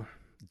you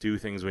do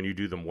things when you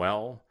do them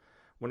well,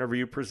 whenever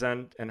you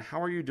present, and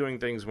how are you doing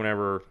things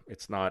whenever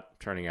it's not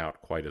turning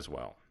out quite as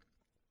well?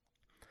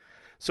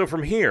 So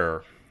from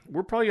here,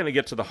 we're probably going to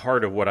get to the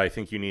heart of what I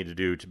think you need to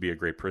do to be a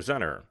great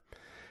presenter.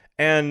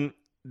 And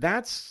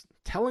that's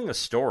telling a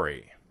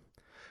story.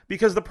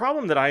 Because the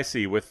problem that I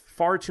see with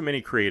far too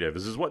many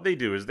creatives is what they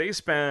do is they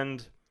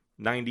spend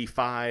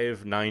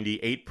 95,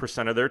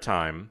 98% of their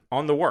time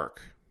on the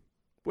work,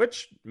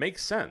 which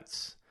makes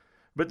sense.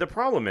 But the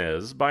problem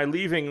is, by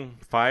leaving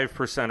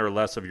 5% or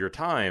less of your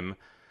time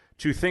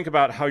to think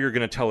about how you're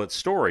going to tell its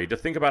story, to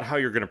think about how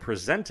you're going to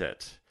present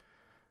it,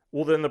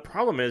 well, then the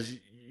problem is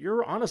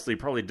you're honestly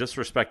probably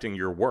disrespecting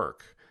your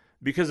work.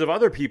 Because if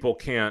other people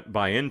can't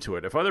buy into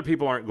it, if other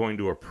people aren't going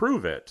to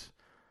approve it,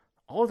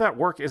 all of that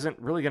work isn't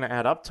really going to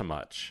add up to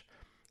much.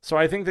 So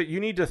I think that you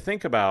need to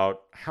think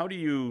about, how do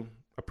you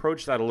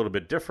approach that a little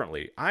bit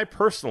differently? I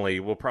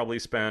personally will probably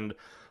spend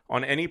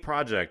on any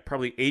project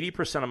probably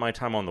 80% of my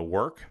time on the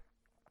work,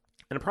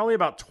 and probably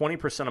about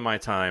 20% of my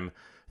time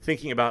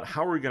thinking about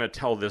how are we going to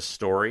tell this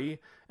story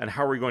and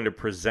how are we going to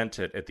present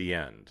it at the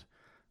end.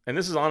 And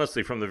this is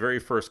honestly from the very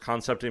first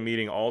concepting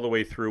meeting all the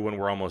way through when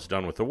we're almost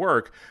done with the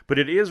work. But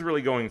it is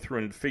really going through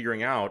and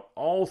figuring out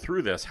all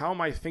through this, how am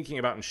I thinking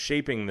about and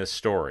shaping this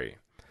story?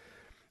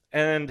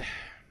 And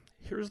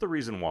here's the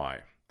reason why.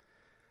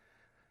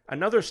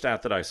 Another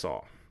stat that I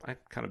saw, I'm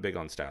kind of big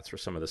on stats for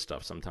some of this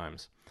stuff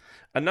sometimes.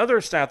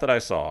 Another stat that I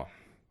saw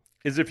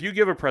is if you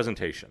give a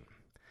presentation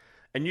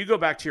and you go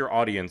back to your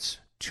audience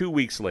 2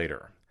 weeks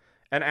later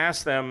and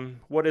ask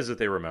them, what is it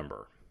they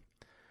remember?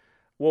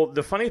 Well,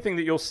 the funny thing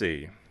that you'll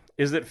see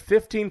is that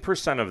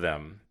 15% of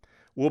them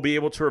will be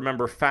able to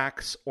remember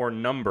facts or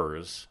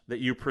numbers that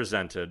you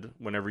presented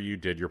whenever you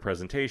did your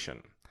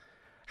presentation.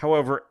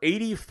 However,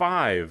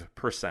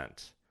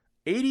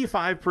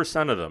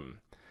 85% of them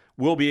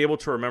will be able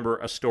to remember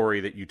a story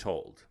that you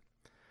told.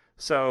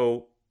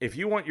 So if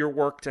you want your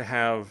work to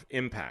have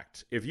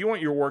impact, if you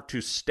want your work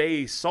to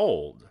stay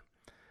sold,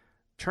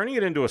 turning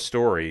it into a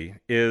story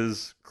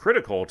is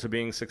critical to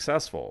being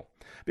successful.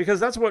 Because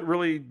that's what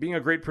really being a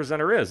great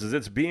presenter is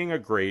it's being a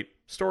great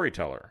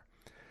storyteller.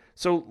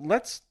 So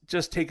let's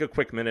just take a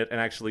quick minute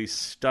and actually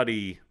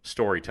study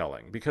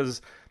storytelling,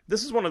 because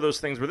this is one of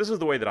those things where this is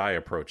the way that I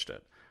approached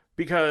it.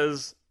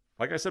 Because,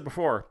 like I said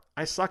before,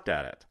 I sucked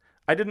at it.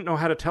 I didn't know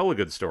how to tell a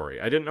good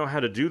story. I didn't know how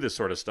to do this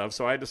sort of stuff,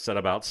 so I had to set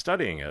about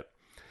studying it.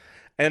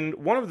 And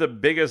one of the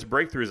biggest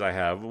breakthroughs I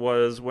have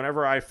was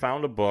whenever I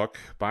found a book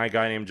by a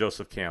guy named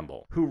Joseph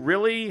Campbell, who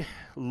really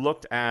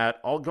looked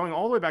at going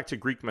all the way back to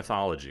Greek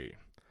mythology.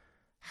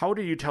 How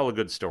do you tell a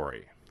good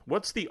story?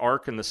 What's the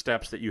arc and the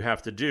steps that you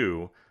have to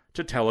do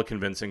to tell a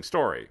convincing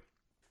story?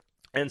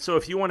 And so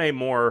if you want a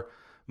more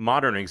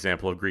modern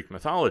example of Greek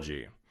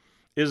mythology,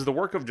 is the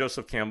work of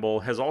Joseph Campbell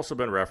has also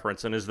been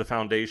referenced and is the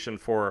foundation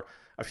for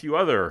a few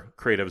other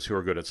creatives who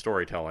are good at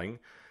storytelling,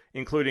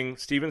 including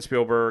Steven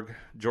Spielberg,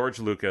 George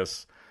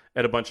Lucas,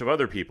 and a bunch of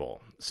other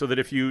people. So that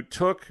if you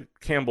took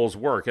Campbell's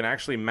work and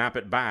actually map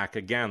it back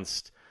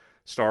against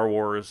Star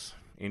Wars,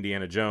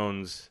 Indiana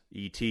Jones,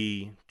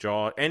 E.T.,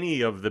 Jaws,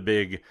 any of the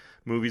big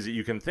movies that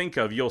you can think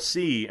of, you'll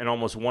see an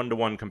almost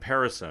one-to-one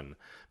comparison,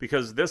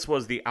 because this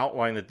was the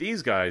outline that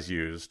these guys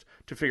used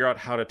to figure out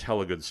how to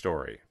tell a good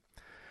story.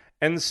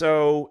 And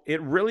so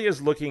it really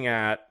is looking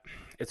at,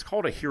 it's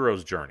called a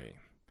hero's journey.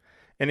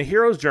 And a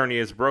hero's journey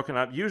is broken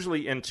up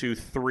usually into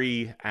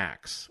 3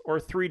 acts, or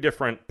 3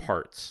 different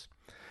parts.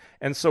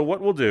 And so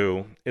what we'll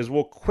do is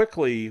we'll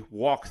quickly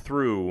walk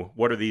through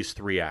what are these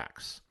 3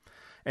 acts.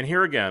 And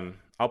here again,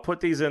 I'll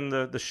put these in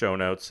the show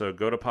notes, so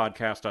go to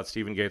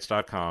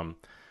podcast.stephengates.com,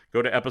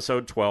 go to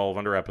episode 12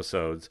 under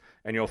episodes,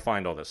 and you'll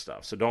find all this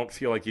stuff. So don't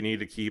feel like you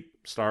need to keep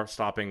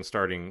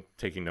starting,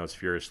 taking notes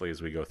furiously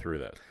as we go through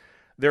this.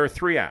 There are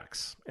 3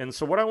 acts. And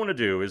so what I want to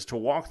do is to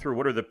walk through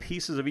what are the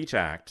pieces of each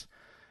act.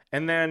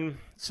 And then,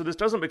 so this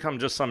doesn't become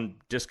just some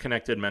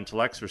disconnected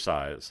mental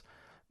exercise,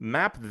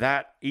 map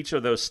each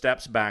of those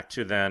steps back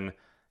to then,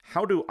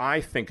 how do I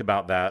think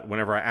about that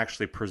whenever I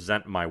actually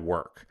present my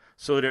work?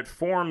 So that it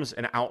forms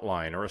an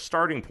outline or a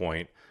starting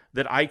point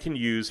that I can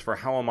use for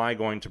how am I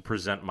going to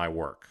present my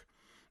work.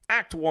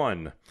 Act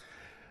 1.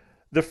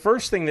 The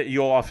first thing that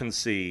you'll often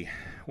see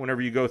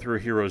whenever you go through a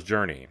hero's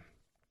journey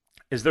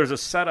is there's a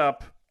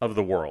setup of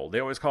the world. They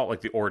always call it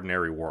like the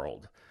ordinary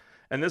world.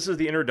 And this is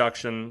the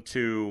introduction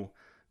to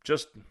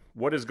just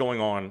what is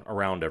going on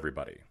around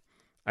everybody.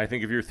 I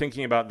think if you're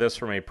thinking about this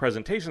from a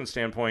presentation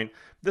standpoint,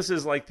 this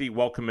is like the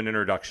welcome and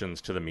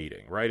introductions to the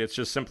meeting, right? It's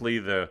just simply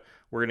we're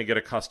going to get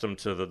accustomed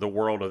to the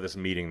world of this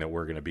meeting that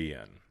we're going to be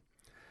in.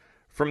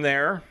 From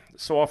there,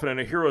 so often in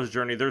a hero's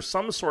journey, there's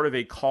some sort of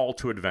a call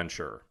to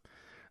adventure,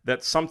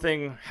 that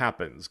something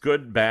happens,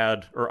 good,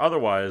 bad, or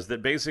otherwise,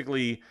 that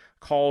basically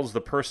calls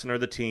the person or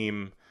the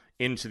team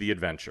into the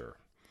adventure.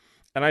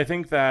 And I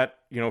think that,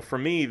 for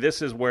me,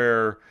 this is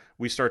where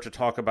we start to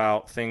talk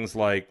about things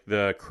like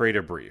the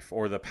creative brief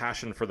or the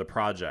passion for the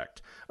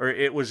project. Or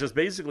it was just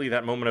basically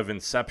that moment of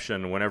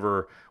inception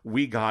whenever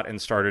we got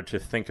and started to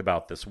think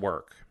about this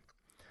work.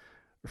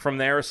 From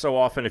there, so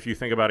often, if you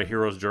think about a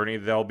hero's journey,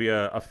 there'll be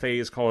a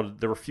phase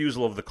called the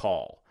refusal of the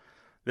call.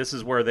 This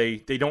is where they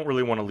don't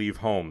really want to leave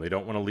home. They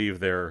don't want to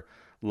leave their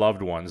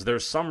loved ones.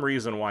 There's some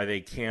reason why they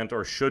can't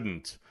or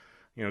shouldn't,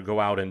 go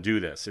out and do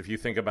this. If you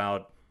think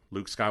about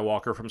Luke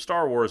Skywalker from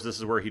Star Wars, this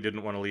is where he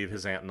didn't want to leave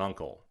his aunt and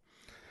uncle.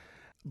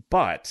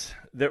 But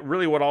that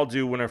really what I'll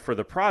do for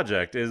the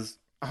project is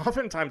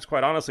oftentimes,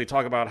 quite honestly,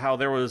 talk about how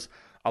there was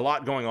a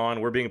lot going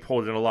on. We're being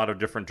pulled in a lot of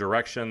different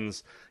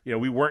directions.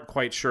 We weren't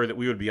quite sure that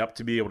we would be up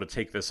to be able to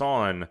take this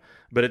on.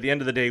 But at the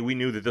end of the day, we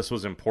knew that this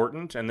was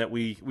important and that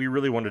we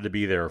really wanted to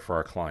be there for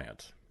our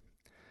client.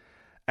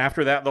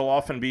 After that, there'll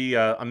often be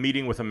a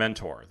meeting with a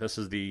mentor. This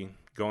is the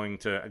going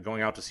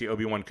out to see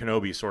Obi-Wan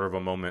Kenobi sort of a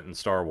moment in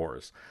Star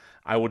Wars.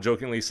 I will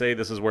jokingly say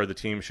this is where the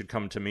team should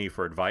come to me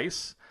for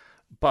advice.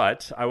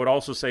 But I would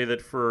also say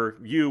that for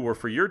you or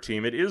for your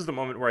team, it is the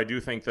moment where I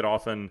do think that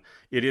often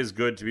it is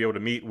good to be able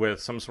to meet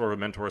with some sort of a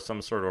mentor, some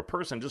sort of a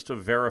person, just to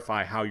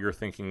verify how you're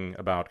thinking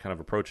about kind of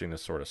approaching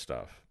this sort of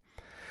stuff.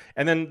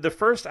 And then the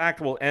first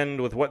act will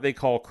end with what they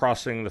call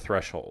crossing the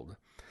threshold.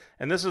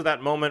 And this is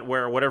that moment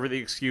where whatever the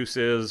excuse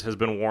is has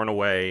been worn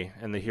away,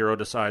 and the hero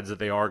decides that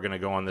they are going to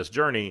go on this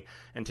journey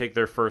and take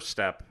their first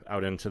step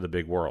out into the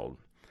big world.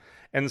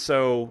 And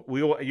so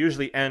we will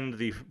usually end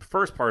the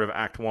first part of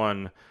Act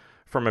 1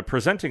 from a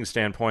presenting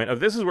standpoint of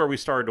this is where we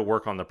started to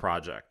work on the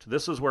project.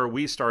 This is where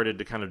we started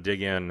to kind of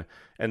dig in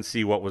and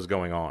see what was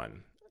going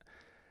on.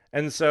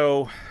 And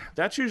so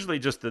that's usually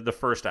just the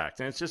first act,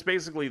 and it's just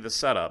basically the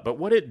setup. But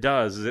what it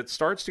does is it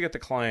starts to get the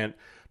client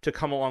to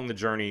come along the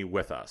journey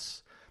with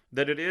us,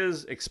 that it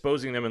is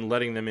exposing them and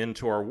letting them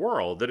into our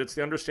world, that it's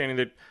the understanding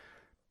that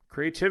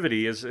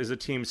creativity is a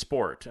team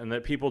sport and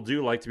that people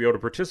do like to be able to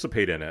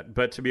participate in it.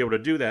 But to be able to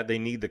do that, they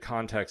need the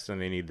context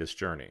and they need this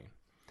journey.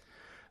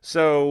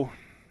 So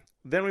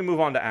then we move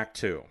on to Act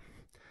 2.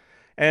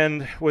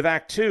 And with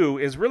Act 2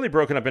 is really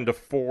broken up into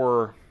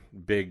 4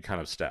 big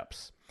kind of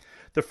steps.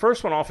 The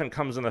first one often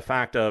comes in the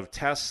fact of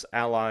tests,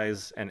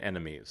 allies, and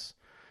enemies.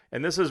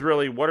 And this is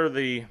really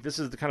this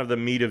is the kind of the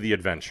meat of the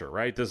adventure,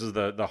 right? This is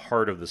the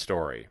heart of the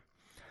story.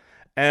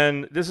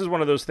 And this is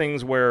one of those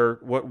things where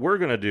what we're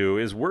going to do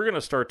is we're going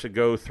to start to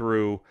go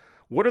through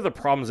What are the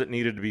problems that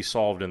needed to be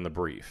solved in the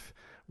brief?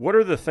 What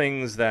are the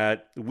things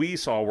that we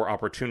saw were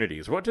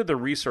opportunities? What did the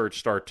research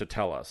start to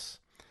tell us?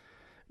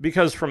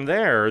 Because from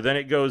there, then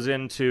it goes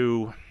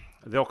into,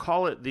 they'll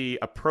call it the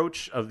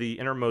approach of the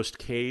innermost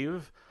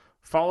cave,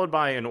 followed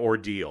by an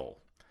ordeal.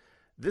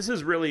 This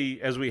is really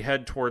as we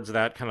head towards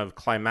that kind of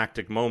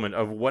climactic moment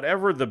of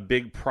whatever the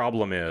big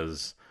problem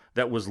is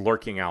that was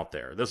lurking out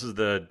there. This is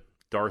the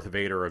Darth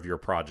Vader of your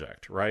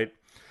project, right?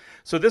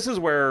 So this is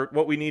where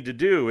what we need to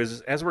do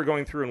is, as we're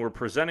going through and we're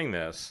presenting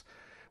this,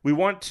 we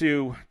want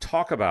to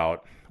talk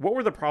about what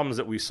were the problems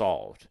that we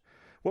solved?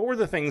 What were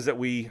the things that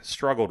we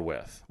struggled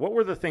with? What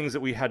were the things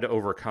that we had to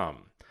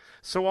overcome?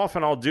 So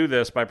often I'll do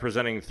this by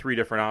presenting 3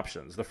 different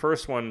options. The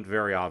first one,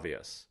 very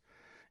obvious.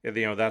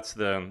 That's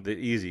the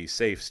easy,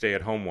 safe,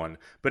 stay-at-home one.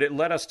 But it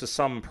led us to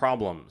some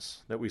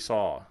problems that we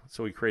saw.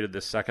 So we created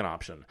this second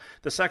option.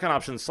 The second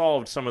option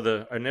solved some of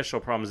the initial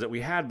problems that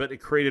we had, but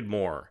it created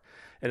more.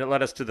 And it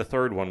led us to the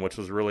third one, which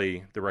was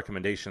really the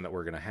recommendation that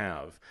we're going to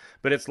have.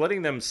 But it's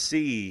letting them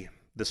see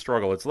the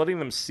struggle. It's letting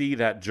them see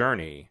that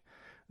journey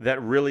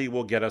that really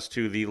will get us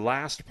to the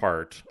last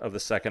part of the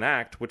second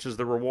act, which is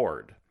the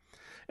reward.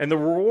 And the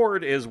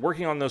reward is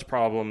working on those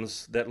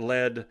problems that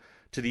led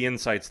to the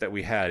insights that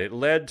we had. It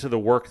led to the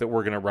work that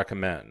we're going to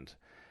recommend.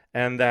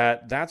 And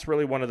that's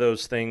really one of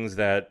those things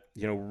that,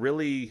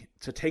 really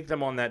to take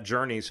them on that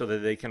journey so that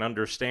they can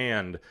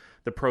understand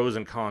the pros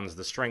and cons,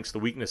 the strengths, the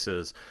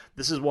weaknesses.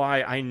 This is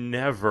why I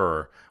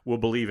never will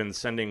believe in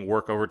sending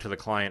work over to the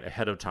client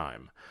ahead of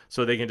time,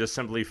 so they can just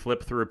simply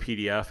flip through a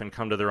PDF and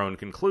come to their own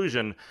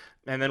conclusion.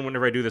 And then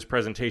whenever I do this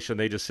presentation,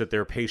 they just sit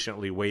there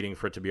patiently waiting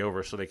for it to be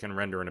over so they can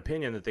render an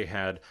opinion that they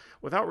had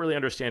without really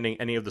understanding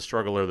any of the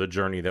struggle or the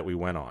journey that we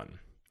went on.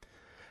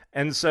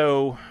 And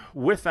so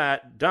with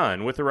that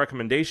done, with the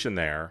recommendation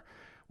there,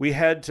 we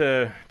head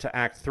to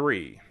Act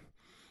 3.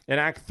 In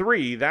Act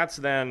 3, that's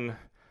then,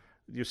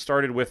 you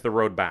started with the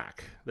road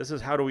back. This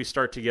is how do we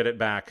start to get it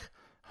back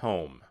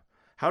home?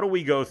 How do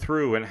we go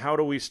through and how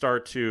do we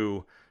start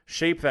to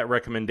shape that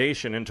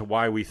recommendation into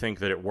why we think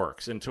that it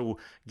works, into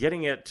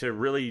getting it to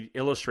really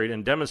illustrate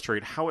and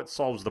demonstrate how it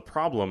solves the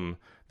problem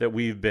that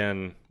we've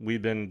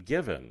been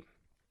given.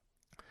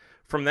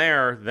 From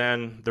there,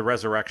 then the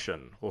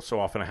resurrection will so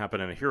often happen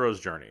in a hero's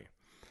journey.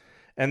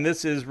 And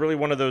this is really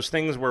one of those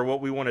things where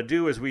what we want to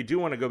do is we do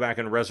want to go back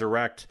and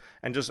resurrect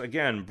and just,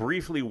 again,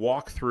 briefly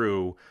walk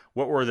through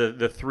what were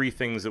the 3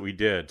 things that we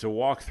did, to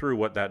walk through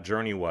what that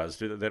journey was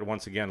that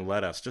once again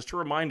led us, just to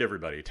remind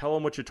everybody, tell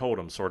them what you told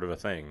them, sort of a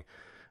thing,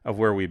 of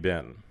where we've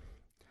been.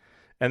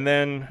 And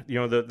then,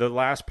 the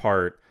last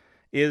part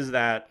is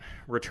that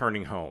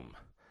returning home.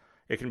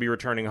 It can be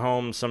returning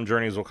home. Some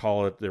journeys will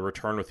call it the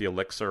return with the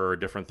elixir or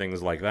different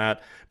things like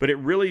that. But it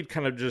really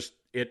kind of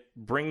it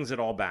brings it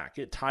all back.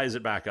 It ties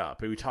it back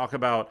up. We talk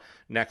about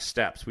next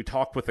steps. We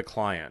talk with the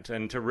client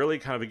and to really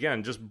kind of,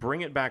 again, just bring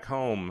it back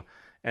home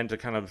and to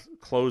kind of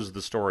close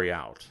the story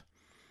out.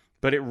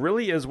 But it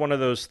really is one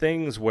of those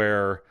things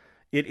where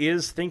it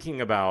is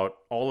thinking about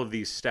all of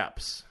these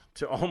steps,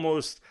 to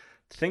almost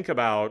think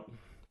about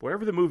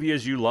whatever the movie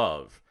is you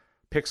love.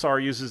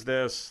 Pixar uses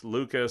this,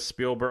 Lucas,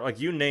 Spielberg, like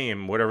you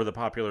name whatever the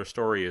popular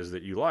story is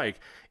that you like,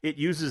 it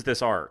uses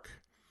this arc.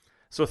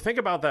 So think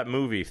about that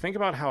movie, think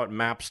about how it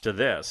maps to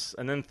this,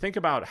 and then think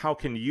about how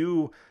can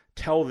you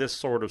tell this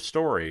sort of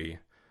story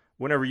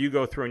whenever you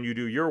go through and you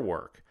do your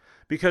work.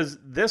 Because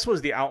this was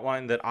the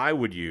outline that I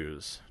would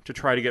use to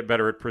try to get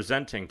better at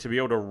presenting, to be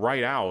able to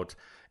write out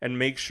and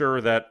make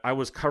sure that I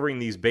was covering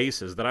these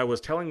bases, that I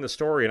was telling the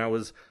story and I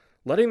was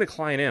letting the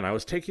client in. I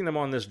was taking them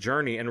on this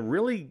journey and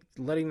really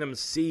letting them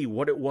see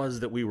what it was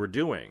that we were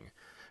doing.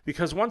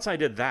 Because once I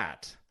did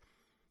that,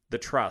 the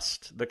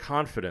trust, the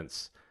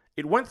confidence,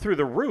 it went through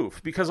the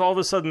roof because all of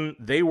a sudden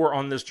they were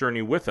on this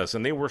journey with us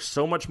and they were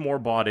so much more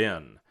bought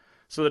in.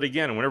 So that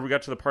again, whenever we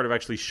got to the part of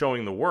actually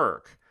showing the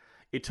work,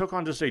 it took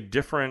on just a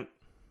different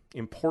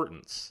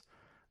importance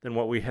than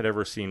what we had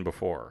ever seen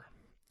before.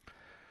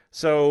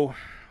 So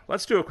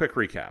let's do a quick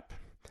recap.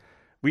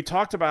 We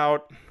talked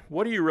about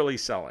what are you really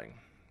selling?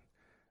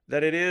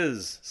 That it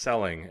is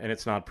selling and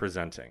it's not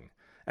presenting.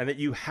 And that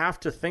you have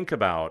to think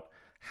about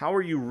how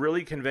are you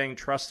really conveying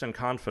trust and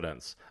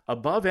confidence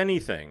above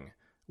anything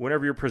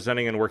whenever you're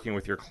presenting and working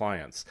with your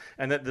clients.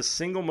 And that the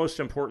single most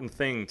important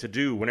thing to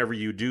do whenever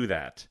you do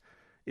that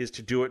is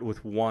to do it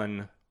with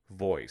one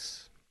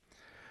voice.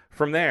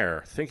 From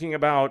there, thinking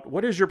about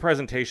what is your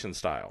presentation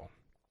style?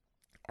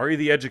 Are you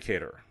the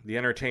educator, the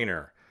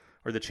entertainer,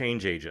 or the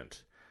change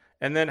agent?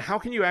 And then how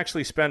can you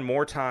actually spend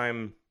more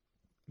time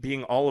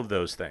being all of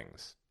those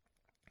things?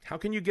 How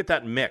can you get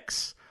that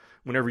mix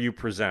whenever you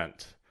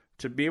present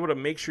to be able to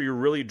make sure you're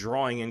really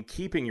drawing and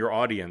keeping your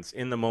audience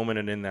in the moment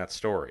and in that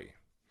story?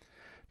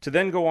 To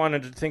then go on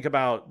and to think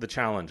about the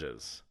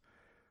challenges.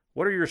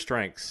 What are your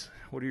strengths?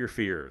 What are your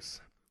fears?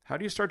 How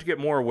do you start to get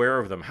more aware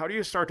of them? How do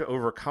you start to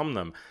overcome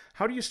them?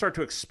 How do you start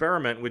to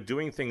experiment with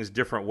doing things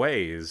different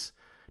ways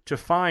to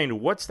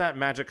find what's that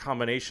magic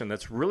combination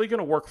that's really going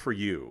to work for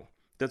you,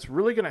 that's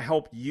really going to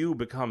help you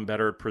become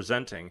better at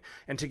presenting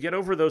and to get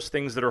over those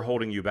things that are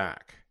holding you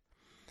back?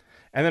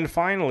 And then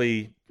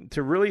finally,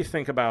 to really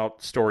think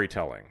about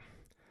storytelling.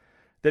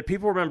 That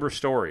people remember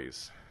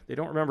stories. They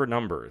don't remember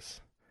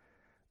numbers.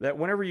 That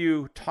whenever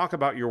you talk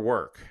about your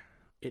work,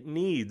 it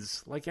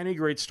needs, like any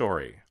great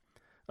story,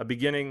 a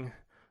beginning,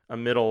 a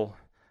middle,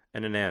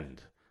 and an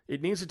end.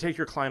 It needs to take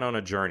your client on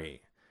a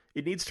journey.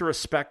 It needs to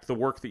respect the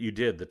work that you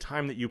did, the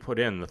time that you put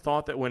in, the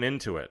thought that went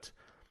into it.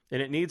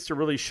 And it needs to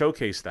really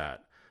showcase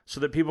that so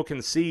that people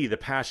can see the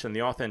passion,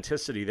 the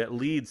authenticity that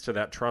leads to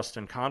that trust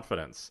and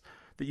confidence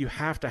that you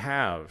have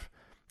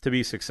to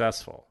be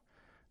successful.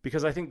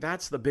 Because I think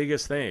that's the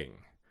biggest thing,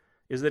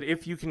 is that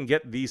if you can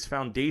get these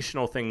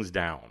foundational things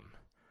down,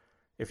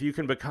 if you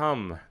can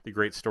become the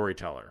great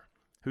storyteller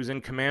who's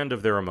in command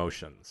of their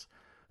emotions,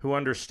 who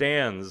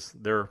understands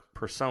their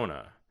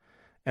persona,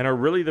 and are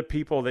really the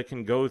people that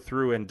can go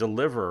through and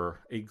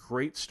deliver a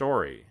great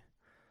story,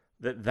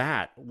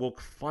 that will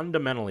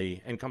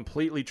fundamentally and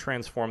completely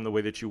transform the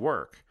way that you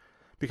work.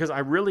 Because I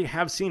really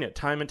have seen it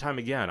time and time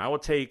again. I will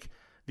take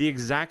the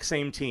exact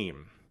same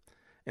team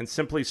and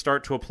simply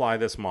start to apply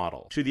this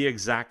model to the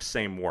exact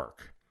same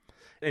work.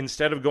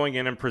 Instead of going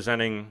in and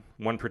presenting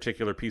one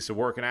particular piece of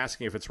work and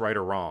asking if it's right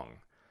or wrong,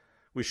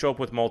 we show up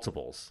with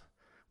multiples.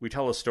 We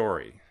tell a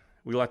story.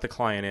 We let the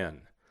client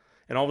in.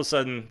 And all of a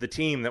sudden, the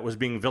team that was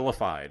being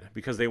vilified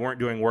because they weren't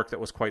doing work that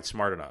was quite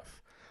smart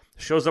enough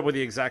shows up with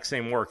the exact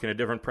same work in a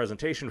different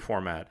presentation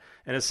format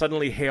and is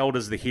suddenly hailed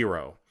as the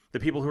hero. The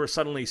people who are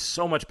suddenly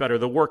so much better,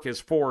 the work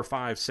is 4,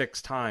 5,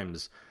 6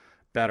 times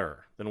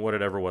better than what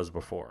it ever was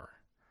before.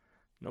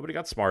 Nobody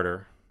got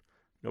smarter.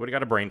 Nobody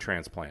got a brain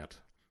transplant.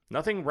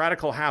 Nothing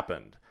radical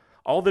happened.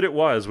 All that it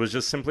was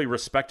just simply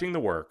respecting the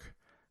work,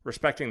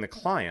 respecting the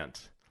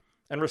client,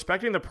 and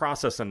respecting the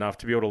process enough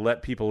to be able to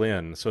let people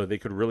in so that they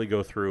could really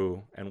go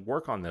through and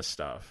work on this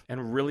stuff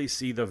and really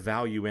see the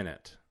value in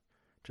it,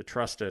 to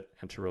trust it,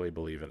 and to really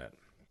believe in it.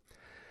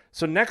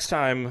 So next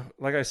time,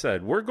 like I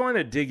said, we're going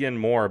to dig in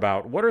more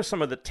about what are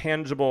some of the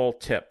tangible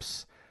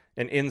tips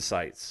and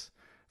insights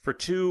for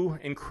 2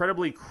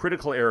 incredibly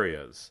critical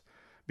areas.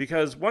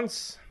 Because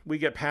once we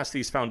get past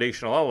these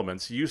foundational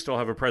elements, you still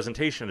have a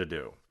presentation to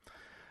do.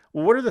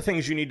 Well, what are the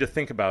things you need to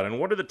think about, and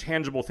what are the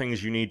tangible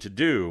things you need to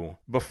do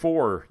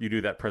before you do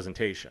that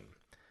presentation?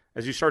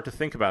 As you start to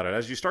think about it,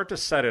 as you start to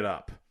set it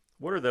up,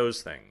 what are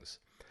those things?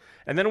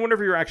 And then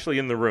whenever you're actually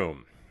in the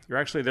room, you're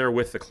actually there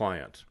with the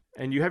client,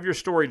 and you have your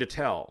story to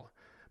tell.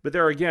 But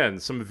there are, again,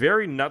 some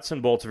very nuts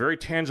and bolts, very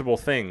tangible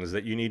things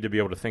that you need to be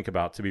able to think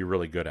about to be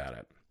really good at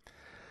it.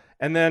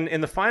 And then in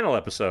the final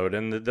episode,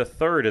 and the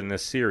third in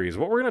this series,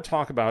 what we're going to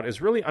talk about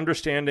is really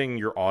understanding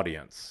your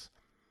audience.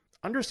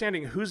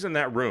 Understanding who's in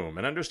that room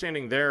and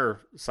understanding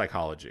their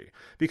psychology.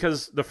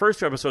 Because the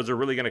first 2 episodes are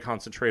really going to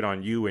concentrate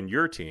on you and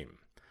your team.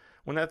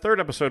 When that third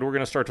episode, we're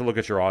going to start to look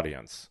at your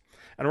audience.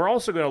 And we're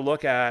also going to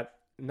look at,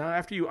 now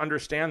after you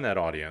understand that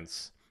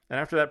audience, and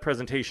after that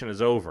presentation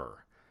is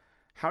over,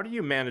 how do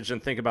you manage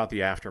and think about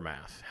the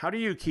aftermath? How do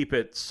you keep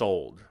it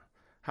sold?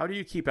 How do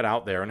you keep it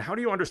out there? And how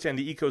do you understand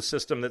the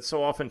ecosystem that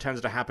so often tends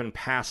to happen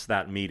past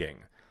that meeting?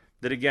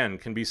 That, again,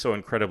 can be so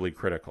incredibly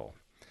critical.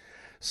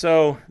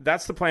 So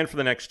that's the plan for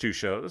the next 2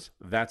 shows.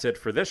 That's it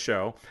for this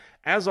show.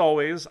 As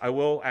always, I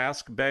will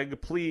ask, beg,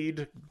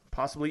 plead,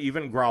 possibly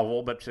even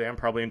grovel, but today I'm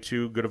probably in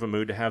too good of a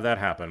mood to have that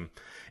happen.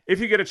 If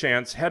you get a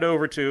chance, head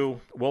over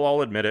to, we'll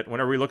all admit it,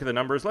 whenever we look at the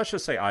numbers, let's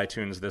just say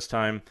iTunes this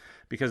time,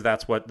 because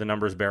that's what the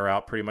numbers bear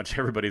out pretty much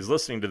everybody's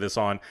listening to this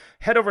on.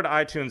 Head over to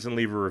iTunes and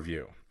leave a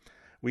review.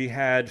 We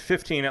had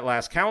 15 at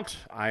last count.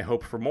 I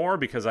hope for more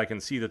because I can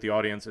see that the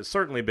audience is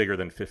certainly bigger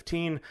than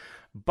 15.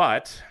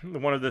 But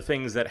one of the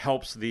things that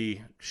helps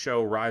the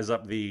show rise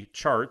up the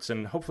charts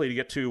and hopefully to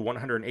get to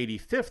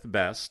 185th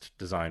best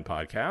design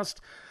podcast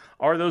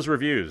are those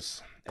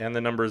reviews and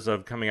the numbers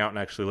of coming out and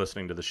actually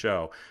listening to the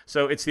show.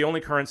 So it's the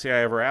only currency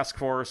I ever ask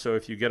for. So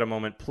if you get a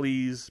moment,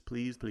 please,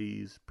 please,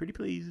 please, pretty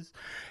please,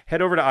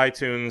 head over to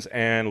iTunes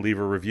and leave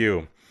a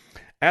review.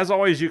 As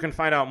always, you can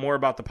find out more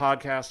about the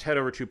podcast. Head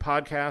over to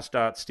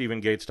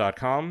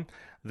podcast.stephengates.com.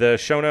 The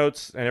show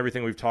notes and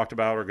everything we've talked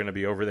about are going to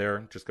be over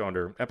there. Just go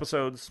under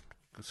episodes,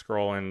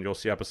 scroll in, you'll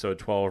see episode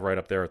 12 right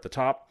up there at the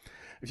top.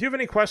 If you have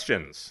any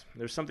questions,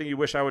 there's something you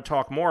wish I would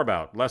talk more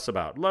about, less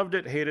about, loved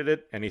it, hated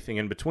it, anything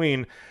in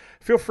between,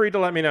 feel free to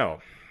let me know.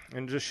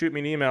 And just shoot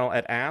me an email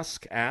at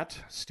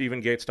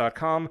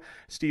ask@stephengates.com.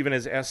 Stephen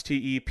is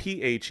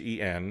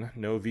Stephen,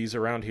 no V's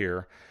around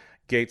here,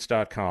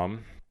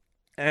 gates.com.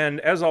 And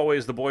as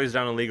always, the boys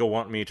down in legal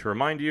want me to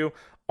remind you,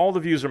 all the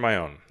views are my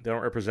own. They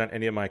don't represent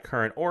any of my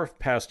current or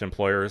past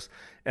employers.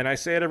 And I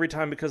say it every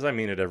time because I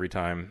mean it every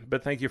time.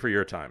 But thank you for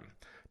your time.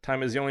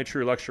 Time is the only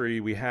true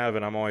luxury we have,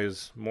 and I'm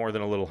always more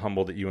than a little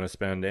humbled that you want to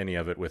spend any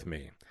of it with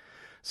me.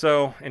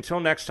 So until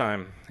next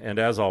time, and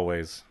as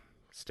always,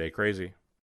 stay crazy.